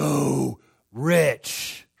so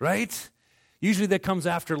rich, right? Usually that comes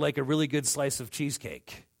after like a really good slice of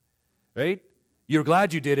cheesecake, right? You're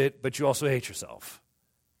glad you did it, but you also hate yourself,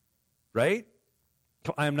 right?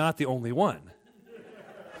 I am not the only one.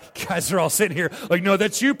 Guys are all sitting here like, no,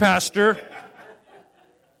 that's you, Pastor.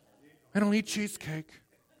 I don't eat cheesecake.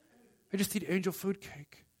 I just eat angel food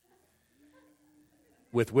cake.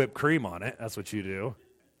 With whipped cream on it, that's what you do.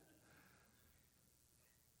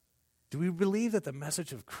 Do we believe that the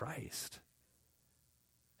message of Christ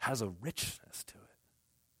has a richness to it?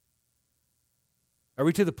 Are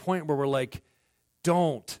we to the point where we're like,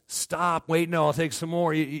 don't, stop, wait, no, I'll take some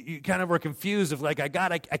more. You kind of are confused of like, I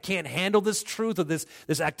can't handle this truth of this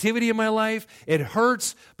activity in my life. It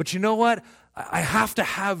hurts, but you know what? I have to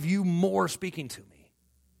have you more speaking to me.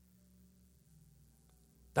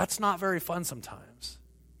 That's not very fun sometimes.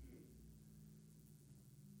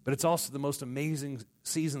 But it's also the most amazing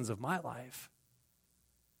seasons of my life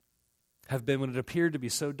have been when it appeared to be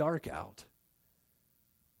so dark out.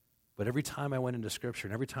 But every time I went into Scripture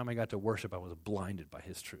and every time I got to worship, I was blinded by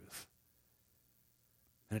his truth.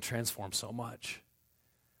 And it transformed so much.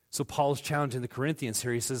 So Paul's challenging the Corinthians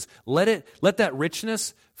here. He says, let that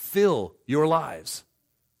richness fill your lives.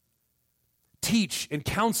 Teach and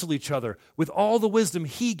counsel each other with all the wisdom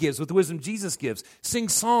he gives, with the wisdom Jesus gives. Sing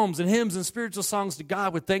psalms and hymns and spiritual songs to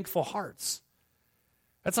God with thankful hearts.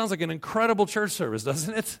 That sounds like an incredible church service,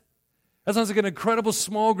 doesn't it? That sounds like an incredible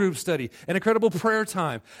small group study, an incredible prayer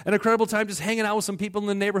time, an incredible time just hanging out with some people in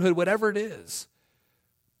the neighborhood, whatever it is.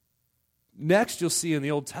 Next, you'll see in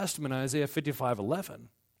the Old Testament, Isaiah 55:11,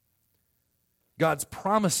 God's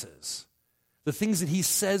promises. The things that he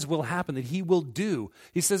says will happen, that he will do.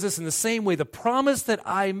 He says this in the same way, the promise that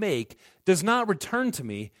I make does not return to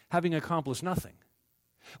me having accomplished nothing.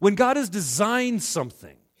 When God has designed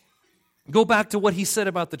something, go back to what he said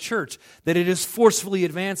about the church, that it is forcefully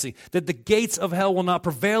advancing, that the gates of hell will not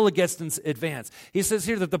prevail against its advance. He says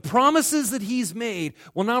here that the promises that he's made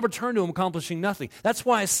will not return to him accomplishing nothing. That's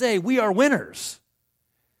why I say we are winners.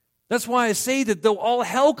 That's why I say that though all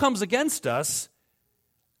hell comes against us,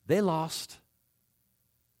 they lost.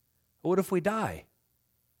 What if we die?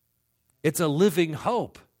 It's a living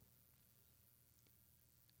hope.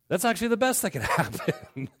 That's actually the best that can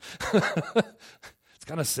happen. It's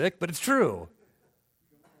kind of sick, but it's true.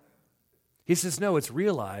 He says, no, it's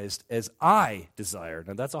realized as I desire.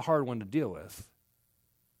 Now, that's a hard one to deal with.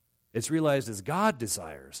 It's realized as God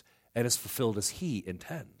desires, and it's fulfilled as He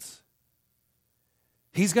intends.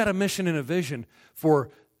 He's got a mission and a vision for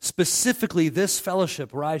specifically this fellowship,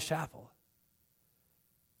 Rise Chapel.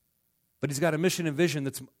 But He's got a mission and vision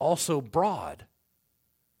that's also broad.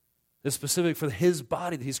 It's specific for His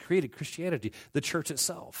body that He's created, Christianity, the church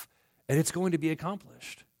itself. And it's going to be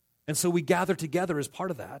accomplished. And so we gather together as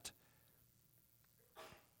part of that.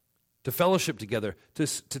 To fellowship together,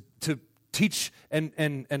 to teach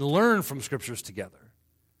and learn from Scriptures together.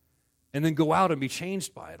 And then go out and be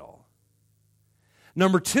changed by it all.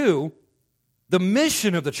 Number two, the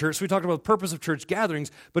mission of the church. So we talked about the purpose of church gatherings,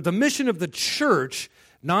 but the mission of the church,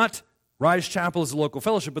 not Rise Chapel as a local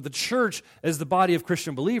fellowship, but the church as the body of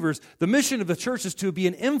Christian believers, the mission of the church is to be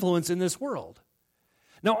an influence in this world.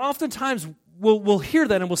 Now, oftentimes, we'll hear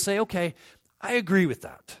that and we'll say, okay, I agree with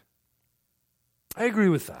that. I agree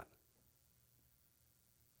with that.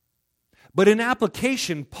 But in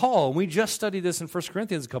application, Paul, we just studied this in 1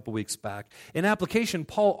 Corinthians a couple weeks back, in application,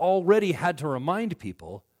 Paul already had to remind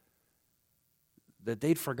people that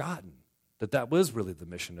they'd forgotten that was really the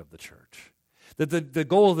mission of the church. That the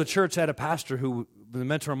goal of the church had a pastor who was a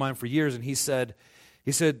mentor of mine for years, and he said,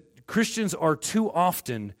 Christians are too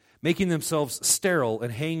often making themselves sterile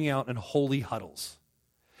and hanging out in holy huddles.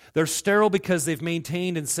 They're sterile because they've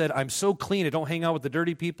maintained and said, I'm so clean, I don't hang out with the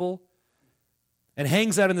dirty people, and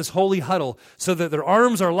hangs out in this holy huddle so that their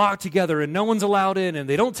arms are locked together and no one's allowed in, and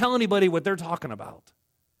they don't tell anybody what they're talking about.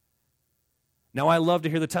 Now, I love to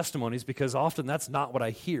hear the testimonies because often that's not what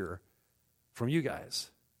I hear from you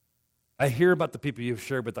guys. I hear about the people you've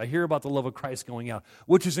shared with. I hear about the love of Christ going out,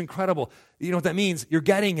 which is incredible. You know what that means? You're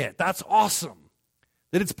getting it. That's awesome.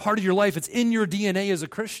 That it's part of your life. It's in your DNA as a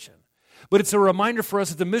Christian. But it's a reminder for us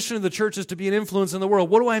that the mission of the church is to be an influence in the world.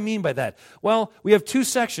 What do I mean by that? Well, we have two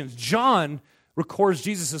sections. John records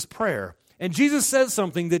Jesus' prayer. And Jesus says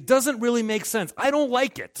something that doesn't really make sense. I don't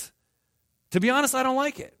like it. To be honest, I don't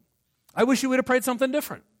like it. I wish he would have prayed something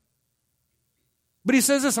different. But he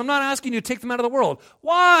says this, I'm not asking you to take them out of the world.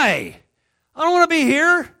 Why? I don't want to be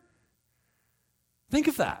here. Think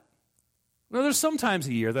of that. Now, there's some times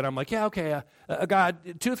a year that I'm like, yeah, okay,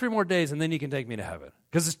 God, 2 or 3 more days, and then you can take me to heaven.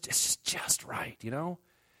 Because it's just right,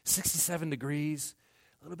 67 degrees,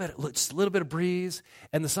 just a little bit of breeze,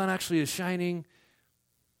 and the sun actually is shining.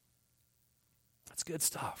 That's good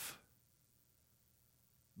stuff.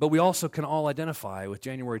 But we also can all identify with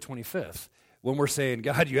January 25th when we're saying,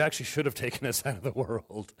 God, you actually should have taken us out of the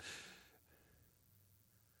world.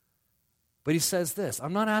 But he says this,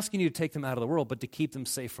 I'm not asking you to take them out of the world, but to keep them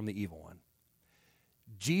safe from the evil one.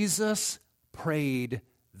 Jesus prayed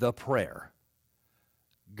the prayer.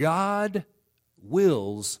 God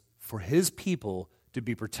wills for his people to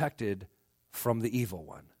be protected from the evil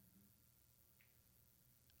one.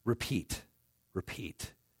 Repeat,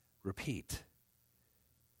 repeat, repeat.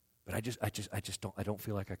 But I don't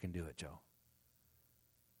feel like I can do it, Joe.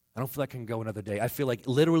 I don't feel like I can go another day. I feel like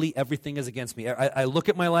literally everything is against me. I look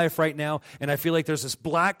at my life right now, and I feel like there's this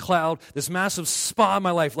black cloud, this massive spot in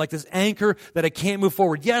my life, like this anchor that I can't move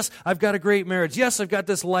forward. Yes, I've got a great marriage. Yes, I've got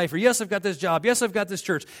this life. Or yes, I've got this job. Yes, I've got this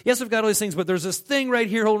church. Yes, I've got all these things, but there's this thing right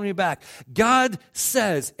here holding me back. God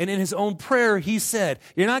says, and in his own prayer, he said,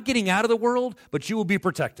 you're not getting out of the world, but you will be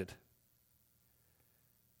protected.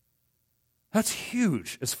 That's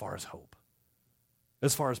huge as far as hope,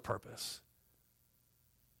 as far as purpose.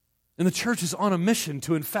 And the church is on a mission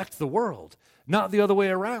to infect the world, not the other way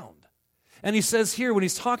around. And he says here, when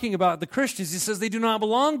he's talking about the Christians, he says they do not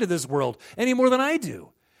belong to this world any more than I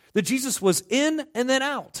do. That Jesus was in and then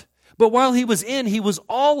out. But while he was in, he was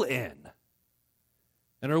all in.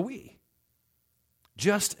 And are we?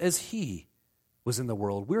 Just as he was in the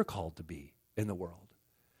world, we're called to be in the world.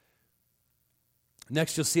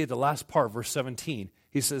 Next, you'll see at the last part, verse 17,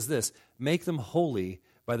 he says this, make them holy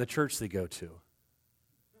by the church they go to.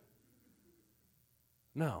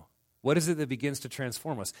 No. What is it that begins to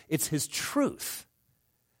transform us? It's his truth.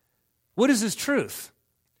 What is his truth?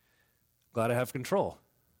 Glad I have control.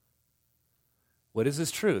 What is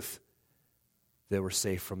his truth? That we're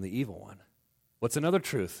safe from the evil one. What's another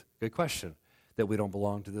truth? Good question. That we don't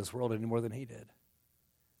belong to this world any more than he did.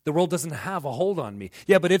 The world doesn't have a hold on me.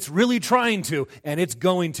 Yeah, but it's really trying to, and it's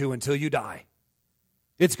going to until you die.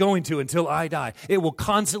 It's going to until I die. It will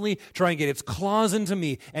constantly try and get its claws into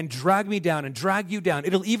me and drag me down and drag you down.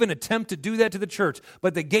 It'll even attempt to do that to the church.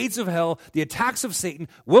 But the gates of hell, the attacks of Satan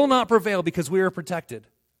will not prevail because we are protected.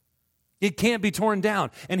 It can't be torn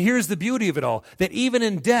down. And here's the beauty of it all, that even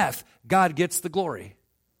in death, God gets the glory.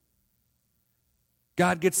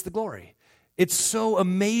 God gets the glory. It's so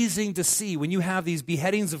amazing to see when you have these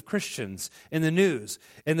beheadings of Christians in the news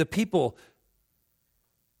and the people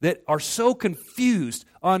that are so confused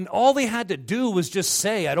on all they had to do was just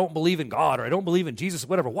say, I don't believe in God or I don't believe in Jesus,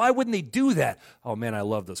 whatever. Why wouldn't they do that? Oh man, I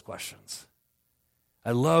love those questions.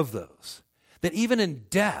 I love those. That even in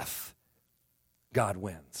death, God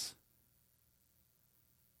wins.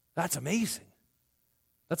 That's amazing.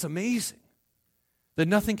 That's amazing. That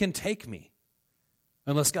nothing can take me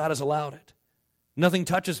unless God has allowed it. Nothing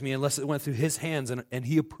touches me unless it went through his hands and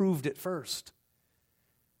he approved it first.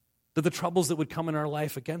 That the troubles that would come in our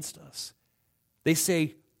life against us, they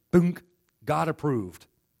say, boom, God approved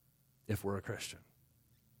if we're a Christian.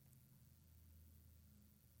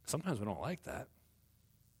 Sometimes we don't like that.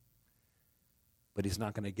 But he's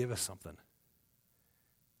not going to give us something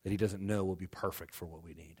that he doesn't know will be perfect for what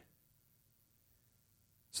we need.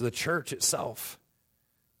 So the church itself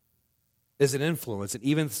is an influence, and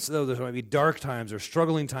even though there might be dark times or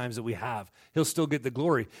struggling times that we have, he'll still get the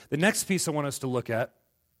glory. The next piece I want us to look at,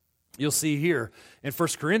 you'll see here in 1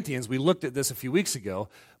 Corinthians, we looked at this a few weeks ago.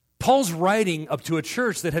 Paul's writing up to a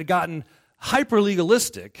church that had gotten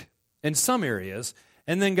hyper-legalistic in some areas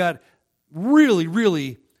and then got really,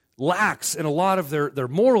 really lax in a lot of their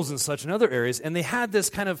morals and such in other areas, and they had this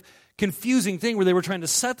kind of confusing thing where they were trying to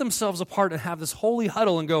set themselves apart and have this holy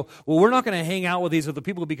huddle and go, well, we're not going to hang out with these other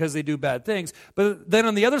people because they do bad things. But then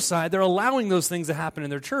on the other side, they're allowing those things to happen in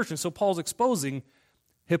their church, and so Paul's exposing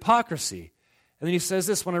hypocrisy. And then he says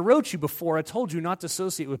this, when I wrote you before, I told you not to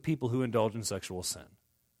associate with people who indulge in sexual sin.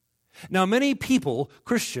 Now, many people,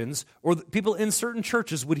 Christians, or people in certain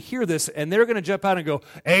churches would hear this, and they're going to jump out and go,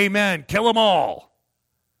 amen, kill them all.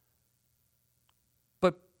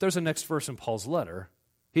 But there's a next verse in Paul's letter.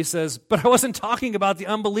 He says, but I wasn't talking about the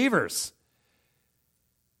unbelievers.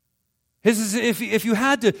 He says, if you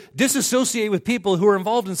had to disassociate with people who are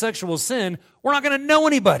involved in sexual sin, we're not going to know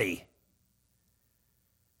anybody.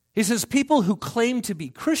 He says, people who claim to be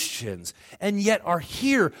Christians and yet are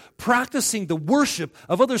here practicing the worship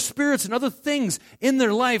of other spirits and other things in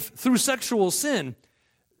their life through sexual sin,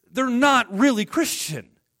 they're not really Christian.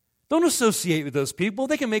 Don't associate with those people.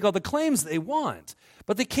 They can make all the claims they want,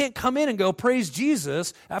 but they can't come in and go, praise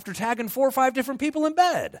Jesus, after tagging 4 or 5 different people in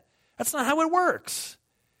bed. That's not how it works.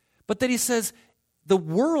 But then he says, the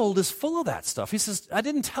world is full of that stuff. He says, I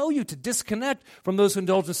didn't tell you to disconnect from those who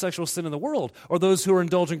indulge in sexual sin in the world, or those who are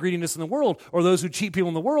indulging greediness in the world, or those who cheat people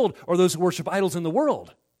in the world, or those who worship idols in the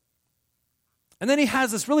world. And then he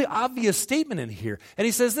has this really obvious statement in here, and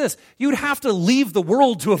he says this, you'd have to leave the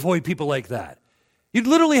world to avoid people like that. You'd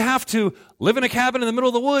literally have to live in a cabin in the middle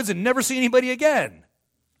of the woods and never see anybody again.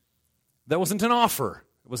 That wasn't an offer.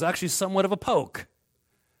 It was actually somewhat of a poke.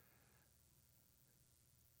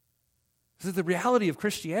 So the reality of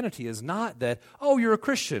Christianity is not that, oh, you're a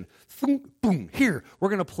Christian. Boom, boom, here, we're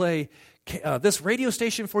going to play this radio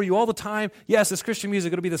station for you all the time. Yes, this Christian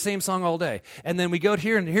music, it'll be the same song all day. And then we go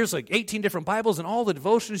here, and here's like 18 different Bibles and all the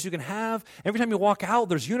devotions you can have. Every time you walk out,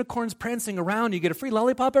 there's unicorns prancing around. You get a free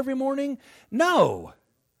lollipop every morning. No.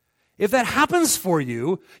 If that happens for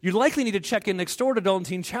you, you likely need to check in next door to Adult and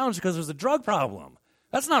Teen Challenge because there's a drug problem.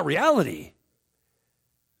 That's not reality.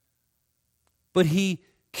 But he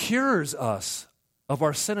cures us of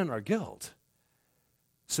our sin and our guilt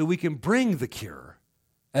so we can bring the cure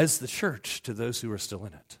as the church to those who are still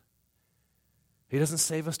in it. He doesn't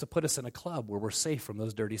save us to put us in a club where we're safe from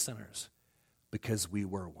those dirty sinners, because we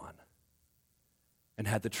were one. And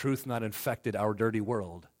had the truth not infected our dirty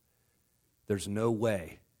world, there's no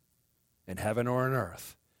way in heaven or on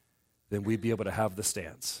earth that we'd be able to have the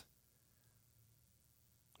stance.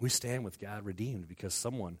 We stand with God redeemed because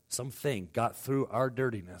something got through our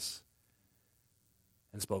dirtiness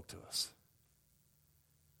and spoke to us.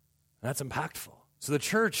 And that's impactful. So the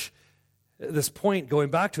church, at this point, going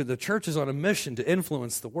back to it, the church is on a mission to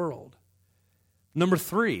influence the world. Number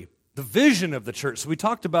 3, the vision of the church. So we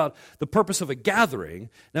talked about the purpose of a gathering.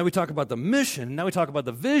 Now we talk about the mission. Now we talk about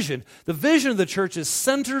the vision. The vision of the church is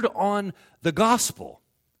centered on the gospel.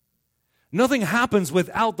 Nothing happens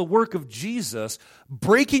without the work of Jesus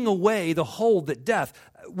breaking away the hold that death.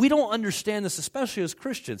 We don't understand this, especially as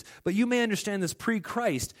Christians, but you may understand this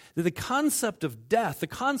pre-Christ, that the concept of death, the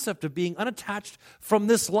concept of being unattached from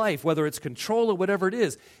this life, whether it's control or whatever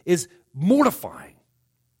it is mortifying.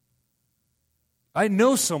 I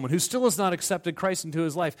know someone who still has not accepted Christ into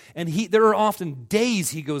his life, and there are often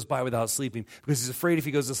days he goes by without sleeping because he's afraid if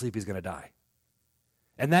he goes to sleep, he's going to die.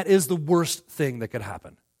 And that is the worst thing that could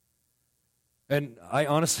happen. And I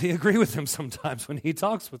honestly agree with him sometimes when he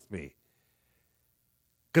talks with me.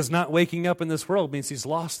 Because not waking up in this world means he's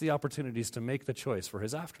lost the opportunities to make the choice for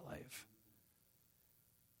his afterlife.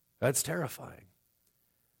 That's terrifying.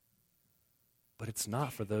 But it's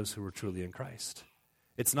not for those who are truly in Christ.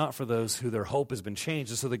 It's not for those who their hope has been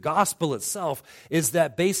changed. And so the gospel itself is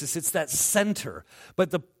that basis. It's that center.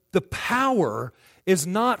 But the power is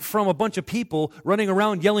not from a bunch of people running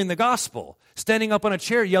around yelling the gospel, standing up on a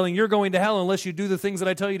chair yelling, you're going to hell unless you do the things that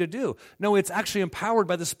I tell you to do. No, it's actually empowered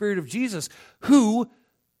by the Spirit of Jesus, who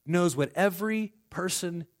knows what every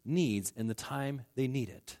person needs in the time they need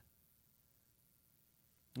it.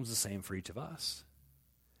 It was the same for each of us.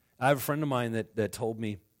 I have a friend of mine that told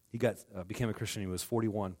me, he became a Christian when he was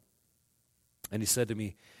 41. And he said to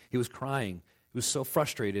me, he was crying. He was so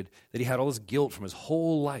frustrated that he had all this guilt from his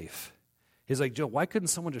whole life. He's like, Joe, why couldn't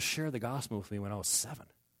someone just share the gospel with me when I was 7?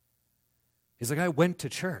 He's like, I went to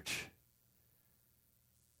church.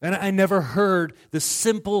 And I never heard the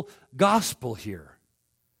simple gospel here.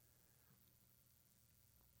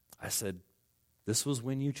 I said, this was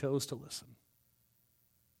when you chose to listen.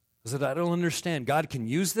 I said, I don't understand. God can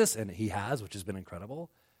use this, and he has, which has been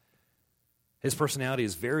incredible. His personality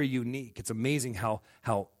is very unique. It's amazing how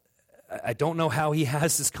I don't know how he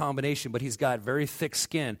has this combination, but he's got very thick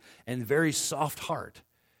skin and very soft heart,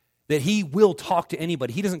 that he will talk to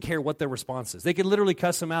anybody. He doesn't care what their response is. They could literally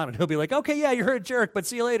cuss him out, and he'll be like, okay, yeah, you're a jerk, but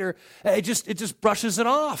see you later. It just brushes it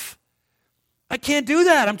off. I can't do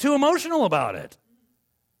that. I'm too emotional about it.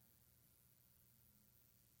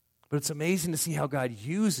 But it's amazing to see how God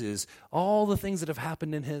uses all the things that have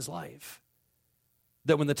happened in his life.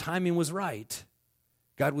 That when the timing was right,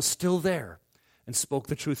 God was still there and spoke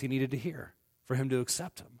the truth he needed to hear for him to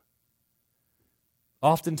accept him.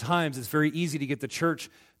 Oftentimes, it's very easy to get the church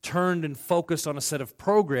turned and focused on a set of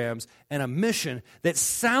programs and a mission that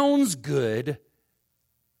sounds good,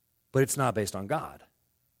 but it's not based on God.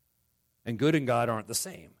 And good and God aren't the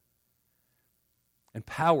same.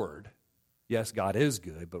 Empowered, yes, God is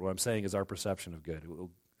good, but what I'm saying is our perception of good.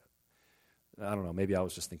 I don't know, maybe I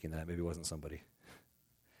was just thinking that. Maybe it wasn't somebody.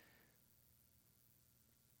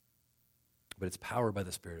 But it's powered by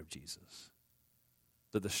the Spirit of Jesus.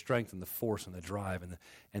 That the strength and the force and the drive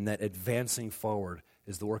and that advancing forward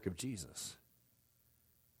is the work of Jesus.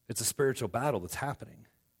 It's a spiritual battle that's happening.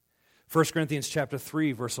 1 Corinthians chapter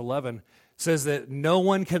 3, verse 11 says that no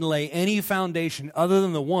one can lay any foundation other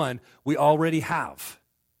than the one we already have.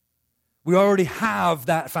 We already have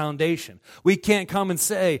that foundation. We can't come and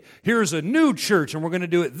say, here's a new church and we're going to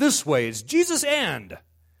do it this way. It's Jesus and.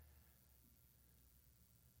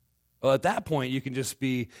 Well, at that point, you can just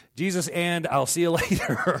be Jesus and I'll see you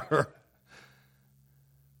later.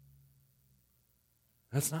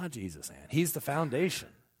 That's not Jesus and. He's the foundation.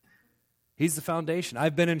 He's the foundation.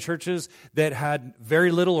 I've been in churches that had very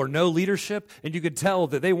little or no leadership, and you could tell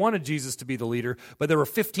that they wanted Jesus to be the leader, but there were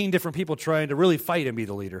 15 different people trying to really fight and be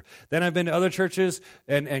the leader. Then I've been to other churches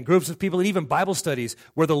and groups of people, and even Bible studies,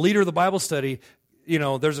 where the leader of the Bible study,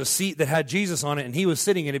 there's a seat that had Jesus on it, and he was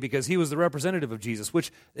sitting in it because he was the representative of Jesus,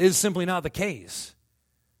 which is simply not the case.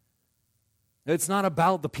 It's not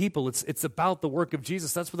about the people. It's about the work of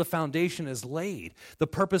Jesus. That's where the foundation is laid. The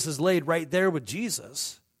purpose is laid right there with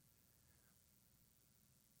Jesus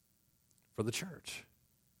for the church.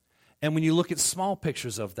 And when you look at small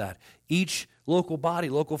pictures of that, each local body,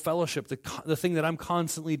 local fellowship, the thing that I'm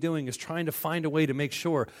constantly doing is trying to find a way to make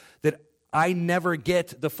sure that I never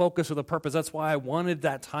get the focus or the purpose. That's why I wanted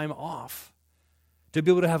that time off, to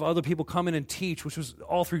be able to have other people come in and teach, which was,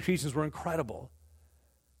 all 3 teachings were incredible.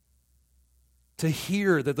 To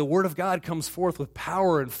hear that the Word of God comes forth with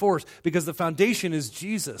power and force, because the foundation is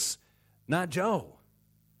Jesus, not Joe.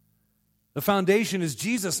 The foundation is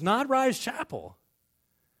Jesus, not Rise Chapel.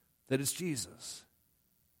 That it's Jesus.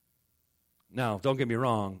 Now, don't get me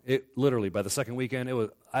wrong. It literally, by the second weekend,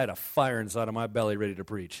 I had a fire inside of my belly ready to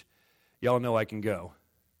preach. Y'all know I can go.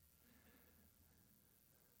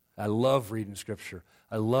 I love reading Scripture.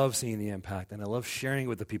 I love seeing the impact, and I love sharing it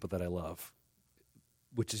with the people that I love,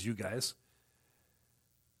 which is you guys.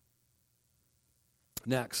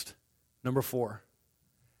 Next, number 4.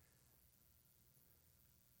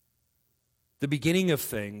 The beginning of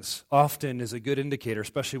things often is a good indicator,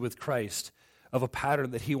 especially with Christ, of a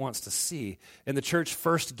pattern that he wants to see. And the church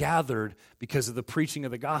first gathered because of the preaching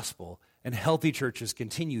of the gospel, and healthy churches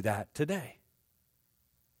continue that today.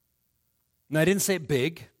 Now, I didn't say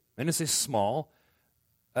big. I didn't say small.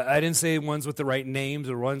 I didn't say ones with the right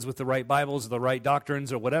names or ones with the right Bibles or the right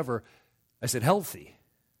doctrines or whatever. I said healthy.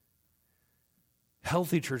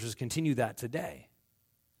 Healthy churches continue that today.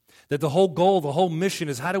 That the whole goal, the whole mission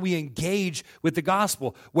is how do we engage with the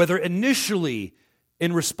gospel, whether initially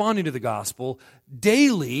in responding to the gospel,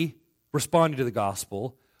 daily responding to the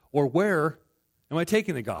gospel, Or where am I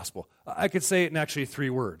taking the gospel? I could say it in actually 3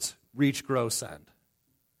 words. Reach, grow, send.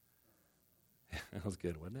 That was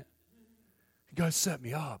good, wasn't it? You guys set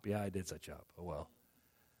me up. Yeah, I did set you up. Oh, well.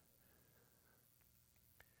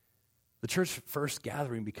 The church first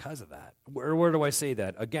gathering because of that. Where do I say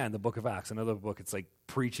that? Again, the book of Acts, another book. It's like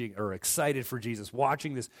preaching or excited for Jesus,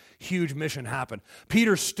 watching this huge mission happen.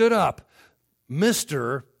 Peter stood up,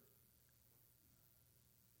 Mr.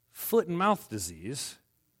 Foot and mouth disease,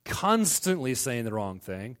 constantly saying the wrong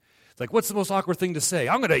thing. It's like, what's the most awkward thing to say?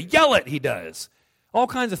 I'm going to yell it, he does. All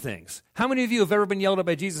kinds of things. How many of you have ever been yelled at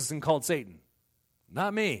by Jesus and called Satan?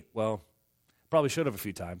 Not me. Well, probably should have a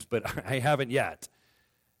few times, but I haven't yet.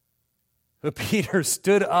 But Peter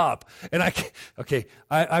stood up, and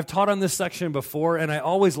I've taught on this section before, and I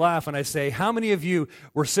always laugh and I say, how many of you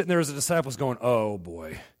were sitting there as the disciples going, oh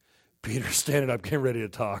boy, Peter's standing up, getting ready to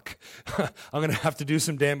talk. I'm going to have to do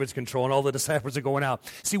some damage control, and all the disciples are going out.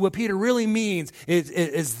 See, what Peter really means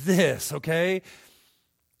is this, okay?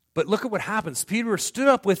 But look at what happens. Peter stood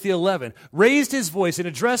up with the 11, raised his voice, and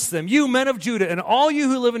addressed them, you men of Judah, and all you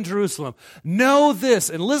who live in Jerusalem, know this,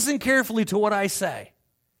 and listen carefully to what I say.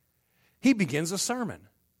 He begins a sermon.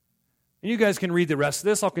 And you guys can read the rest of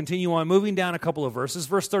this. I'll continue on moving down a couple of verses.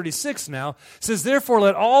 Verse 36 now says, therefore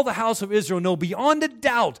let all the house of Israel know beyond a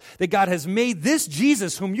doubt that God has made this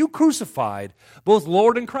Jesus whom you crucified both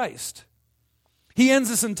Lord and Christ. He ends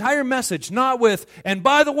this entire message not with, and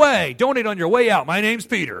by the way, donate on your way out. My name's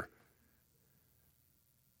Peter.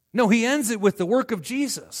 No, he ends it with the work of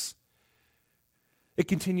Jesus. It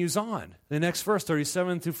continues on. The next verse,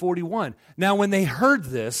 37 through 41. Now when they heard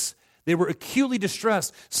this, they were acutely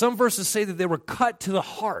distressed. Some verses say that they were cut to the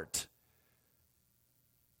heart.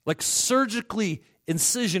 Like surgically,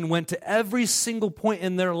 incision went to every single point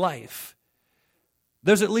in their life.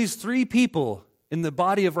 There's at least 3 people in the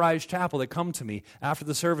body of Rise Chapel that come to me after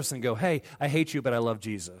the service and go, hey, I hate you, but I love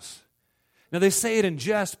Jesus. Now, they say it in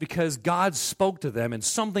jest because God spoke to them and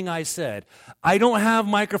something I said. I don't have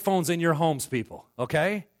microphones in your homes, people,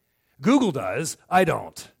 okay? Google does. I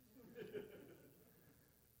don't.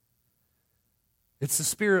 It's the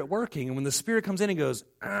Spirit working, and when the Spirit comes in and goes,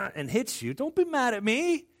 and hits you, don't be mad at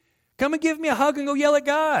me. Come and give me a hug and go yell at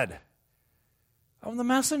God. I'm the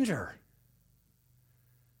messenger.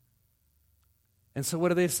 And so what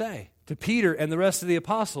do they say? To Peter and the rest of the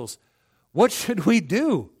apostles, what should we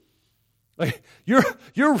do? Like,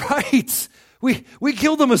 you're right. We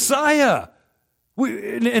killed the Messiah.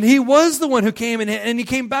 And he was the one who came, and he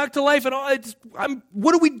came back to life. And all.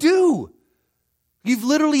 What do we do? You've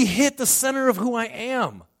literally hit the center of who I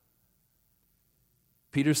am.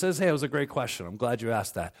 Peter says, hey, it was a great question. I'm glad you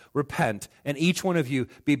asked that. Repent, and each one of you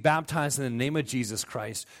be baptized in the name of Jesus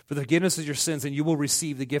Christ for the forgiveness of your sins, and you will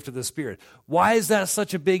receive the gift of the Spirit. Why is that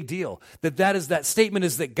such a big deal? That statement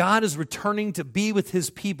is that God is returning to be with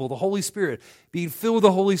his people, the Holy Spirit, being filled with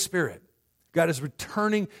the Holy Spirit. God is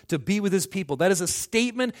returning to be with his people. That is a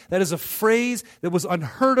statement, that is a phrase that was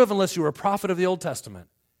unheard of unless you were a prophet of the Old Testament.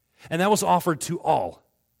 And that was offered to all.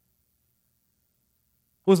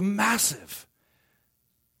 It was massive.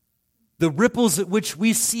 The ripples at which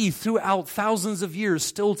we see throughout thousands of years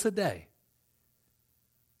still today.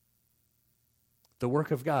 The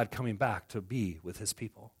work of God coming back to be with his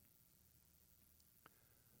people.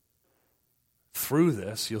 Through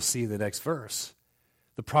this, you'll see the next verse.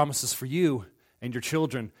 The promises for you and your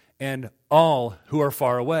children and all who are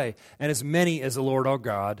far away, and as many as the Lord our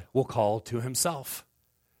God will call to himself.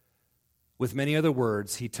 With many other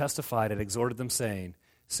words, he testified and exhorted them, saying,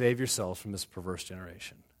 save yourselves from this perverse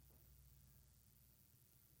generation.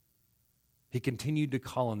 He continued to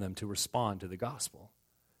call on them to respond to the gospel.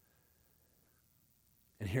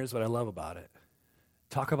 And here's what I love about it.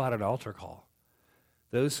 Talk about an altar call.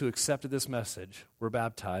 Those who accepted this message were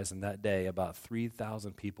baptized, and that day about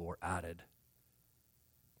 3,000 people were added.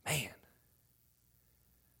 Man.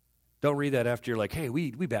 Don't read that after you're like, hey,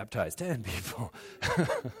 we baptized 10 people.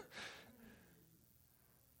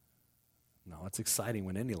 No, it's exciting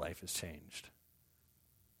when any life is changed.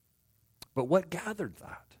 But what gathered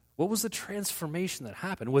that? What was the transformation that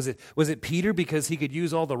happened? Was it Peter because he could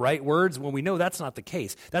use all the right words? Well, we know that's not the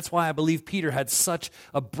case. That's why I believe Peter had such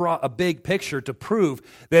a big picture to prove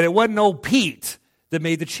that it wasn't old Pete that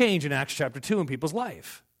made the change in Acts chapter 2 in people's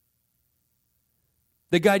life.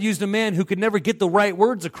 That God used a man who could never get the right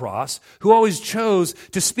words across, who always chose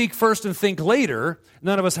to speak first and think later.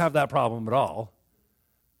 None of us have that problem at all.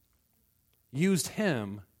 Used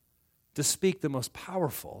him to speak the most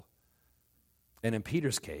powerful, and in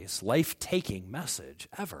Peter's case, life-taking message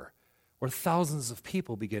ever, where thousands of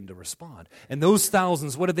people begin to respond. And those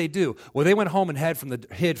thousands, what did they do? Well, they went home and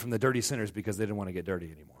hid from the dirty sinners because they didn't want to get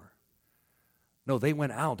dirty anymore. No, they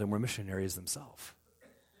went out and were missionaries themselves.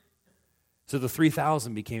 So the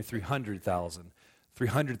 3,000 became 300,000,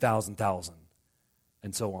 300,000,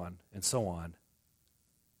 and so on,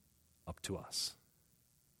 up to us.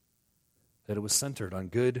 That it was centered on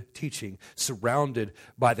good teaching, surrounded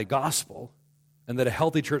by the gospel, and that a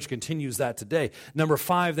healthy church continues that today. Number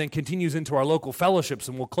 5 then continues into our local fellowships,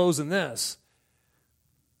 and we'll close in this.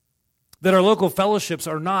 That our local fellowships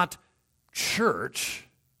are not church.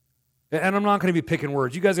 And I'm not going to be picking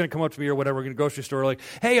words. You guys are going to come up to me or whatever, we're going to go to the grocery store, like,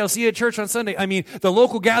 hey, I'll see you at church on Sunday. I mean, the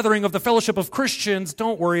local gathering of the fellowship of Christians,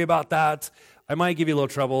 don't worry about that. I might give you a little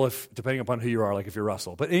trouble depending upon who you are, like if you're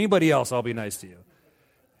Russell. But anybody else, I'll be nice to you.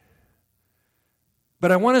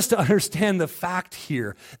 But I want us to understand the fact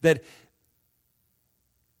here that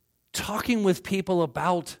talking with people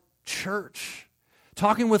about church,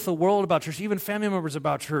 talking with the world about church, even family members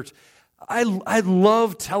about church, I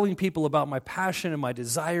love telling people about my passion and my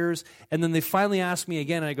desires, and then they finally ask me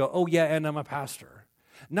again, and I go, oh yeah, and I'm a pastor.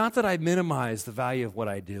 Not that I minimize the value of what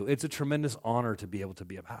I do. It's a tremendous honor to be able to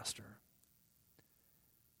be a pastor.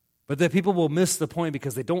 But that people will miss the point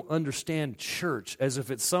because they don't understand church as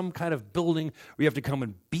if it's some kind of building where you have to come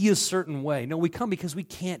and be a certain way. No, we come because we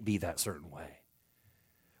can't be that certain way.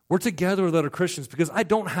 We're together with other Christians because I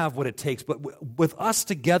don't have what it takes, but with us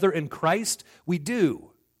together in Christ, we do.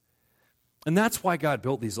 And that's why God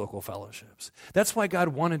built these local fellowships. That's why God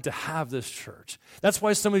wanted to have this church. That's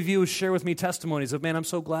why some of you share with me testimonies of, man, I'm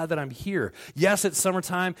so glad that I'm here. Yes, it's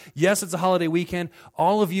summertime. Yes, it's a holiday weekend.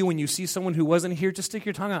 All of you, when you see someone who wasn't here, just stick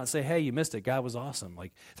your tongue out and say, hey, you missed it. God was awesome.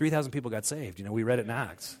 Like 3,000 people got saved. We read it in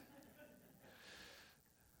Acts.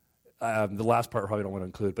 The last part I probably don't want to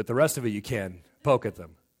include, but the rest of it you can. Poke at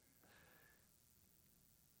them.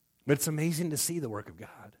 But it's amazing to see the work of God.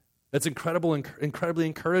 It's incredibly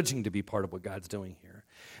encouraging to be part of what God's doing here.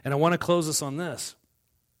 And I want to close this on this.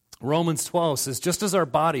 Romans 12 says, just as our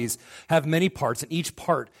bodies have many parts and each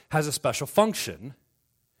part has a special function,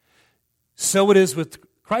 so it is with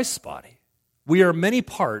Christ's body. We are many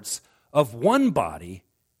parts of one body,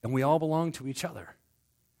 and we all belong to each other.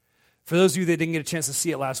 For those of you that didn't get a chance to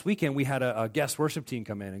see it last weekend, we had a guest worship team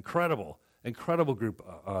come in. Incredible group.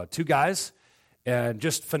 2 guys. And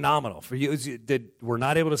just phenomenal. For you that were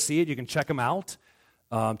not able to see it, you can check them out.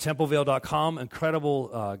 Templevale.com.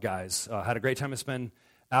 Incredible guys. Had a great time to spend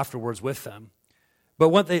afterwards with them. But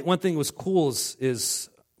one thing was cool is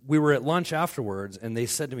we were at lunch afterwards, and they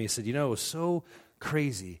said to me, it was so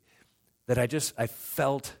crazy that I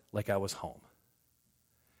felt like I was home.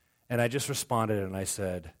 And I just responded, and I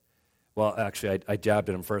said, well, actually, I jabbed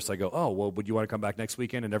at them first. I go, oh, well, would you want to come back next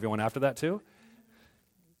weekend and everyone after that too?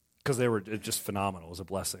 Because they were just phenomenal. It was a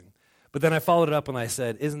blessing. But then I followed it up and I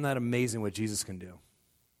said, isn't that amazing what Jesus can do?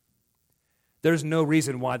 There's no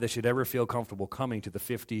reason why they should ever feel comfortable coming to the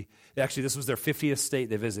 50. Actually, this was their 50th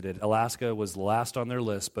state they visited. Alaska was last on their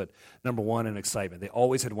list, but number 1 in excitement. They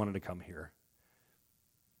always had wanted to come here.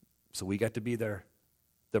 So we got to be their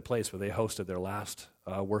place where they hosted their last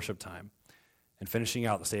worship time and finishing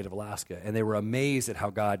out the state of Alaska. And they were amazed at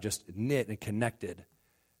how God just knit and connected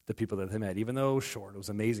the people that they met, even though it was short. It was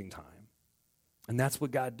an amazing time. And that's what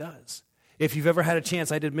God does. If you've ever had a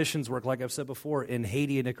chance, I did missions work, like I've said before, in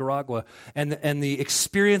Haiti and Nicaragua, and the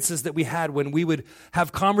experiences that we had when we would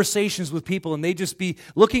have conversations with people and they'd just be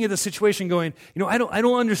looking at the situation going, I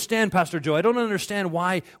don't understand, Pastor Joe. I don't understand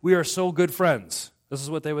why we are so good friends. This is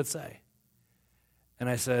what they would say. And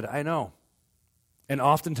I said, I know. And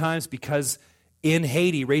oftentimes, because in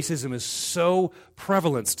Haiti, racism is so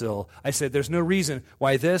prevalent still, I said, there's no reason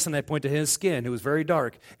why this, and I point to his skin, who was very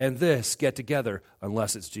dark, and this get together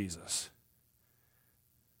unless it's Jesus.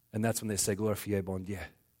 And that's when they say, glorifiez bon Dieu,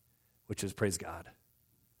 which is praise God.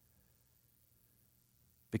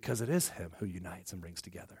 Because it is him who unites and brings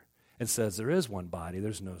together. It says there is one body,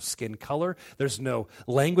 there's no skin color, there's no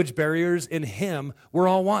language barriers. In him, we're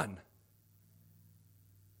all one.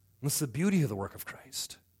 That's the beauty of the work of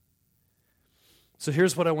Christ. So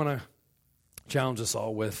here's what I want to challenge us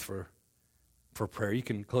all with for prayer. You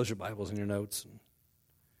can close your Bibles and your notes.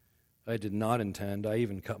 I did not intend. I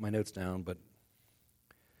even cut my notes down, but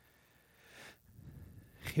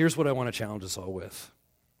here's what I want to challenge us all with.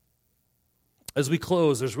 As we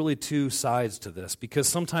close, there's really 2 sides to this, because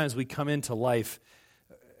sometimes we come into life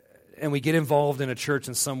and we get involved in a church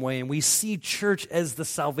in some way, and we see church as the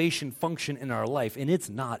salvation function in our life, and it's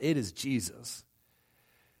not. It is Jesus.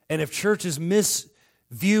 And if church is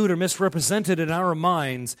misviewed or misrepresented in our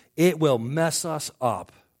minds, it will mess us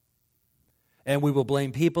up. And we will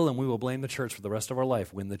blame people and we will blame the church for the rest of our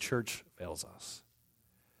life when the church fails us.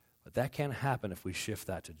 But that can't happen if we shift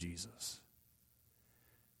that to Jesus.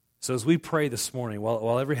 So as we pray this morning,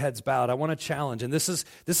 while every head's bowed, I want to challenge, and this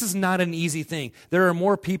is not an easy thing. There are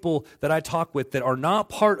more people that I talk with that are not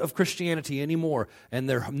part of Christianity anymore, and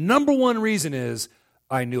their number one reason is,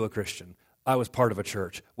 I knew a Christian. I was part of a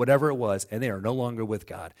church, whatever it was, and they are no longer with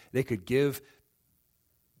God. They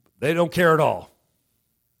don't care at all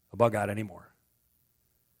about God anymore.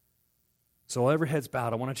 So while every head's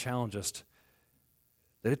bowed, I want to challenge us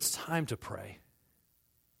that it's time to pray.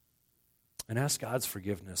 And ask God's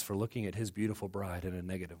forgiveness for looking at his beautiful bride in a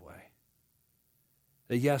negative way.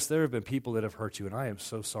 That yes, there have been people that have hurt you, and I am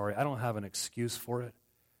so sorry. I don't have an excuse for it.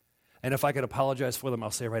 And if I could apologize for them,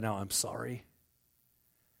 I'll say right now, I'm sorry.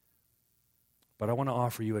 But I want to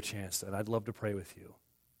offer you a chance, and I'd love to pray with you.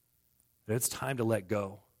 That it's time to let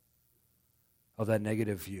go of that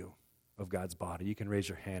negative view of God's body. You can raise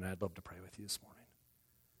your hand. I'd love to pray with you this morning.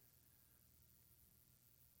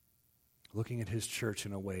 Looking at his church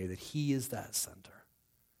in a way that he is that center.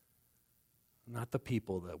 Not the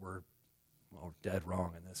people that were dead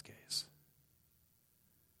wrong in this case.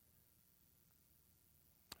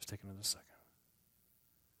 Just take another second.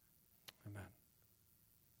 Amen.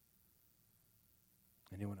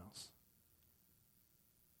 Anyone else?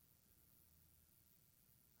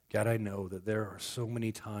 God, I know that there are so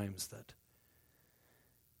many times that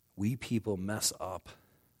we people mess up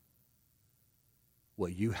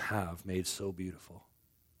what you have made so beautiful.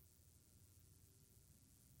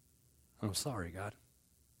 I'm sorry, God.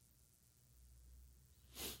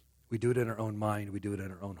 We do it in our own mind. We do it in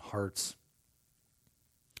our own hearts.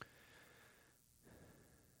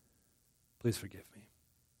 Please forgive me.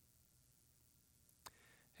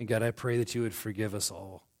 And God, I pray that you would forgive us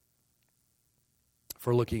all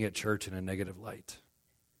for looking at church in a negative light,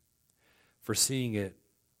 for seeing it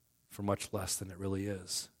for much less than it really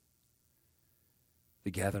is. The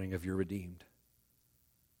gathering of your redeemed.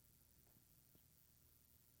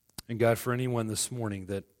 And God, for anyone this morning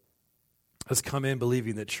that has come in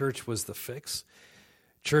believing that church was the fix,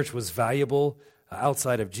 church was valuable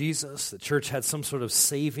outside of Jesus, that church had some sort of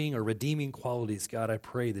saving or redeeming qualities, God, I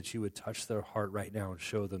pray that you would touch their heart right now and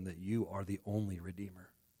show them that you are the only Redeemer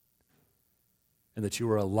and that you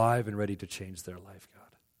are alive and ready to change their life, God.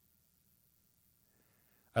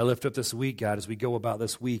 I lift up this week, God, as we go about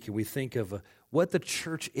this week and we think of what the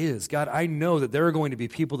church is. God, I know that there are going to be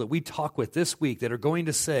people that we talk with this week that are going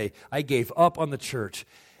to say, I gave up on the church.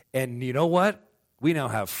 And you know what? We now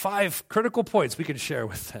have 5 critical points we can share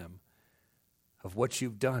with them of what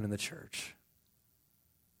you've done in the church.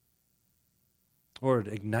 Lord,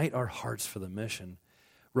 ignite our hearts for the mission.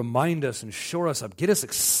 Remind us and shore us up. Get us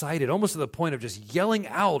excited, almost to the point of just yelling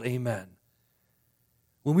out, amen.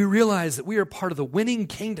 When we realize that we are part of the winning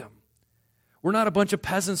kingdom. We're not a bunch of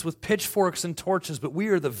peasants with pitchforks and torches, but we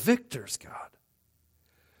are the victors, God.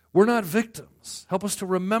 We're not victims. Help us to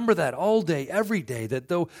remember that all day, every day, that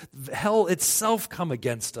though hell itself come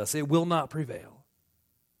against us, it will not prevail.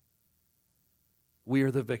 We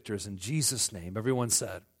are the victors in Jesus' name. Everyone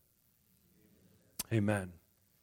said, amen.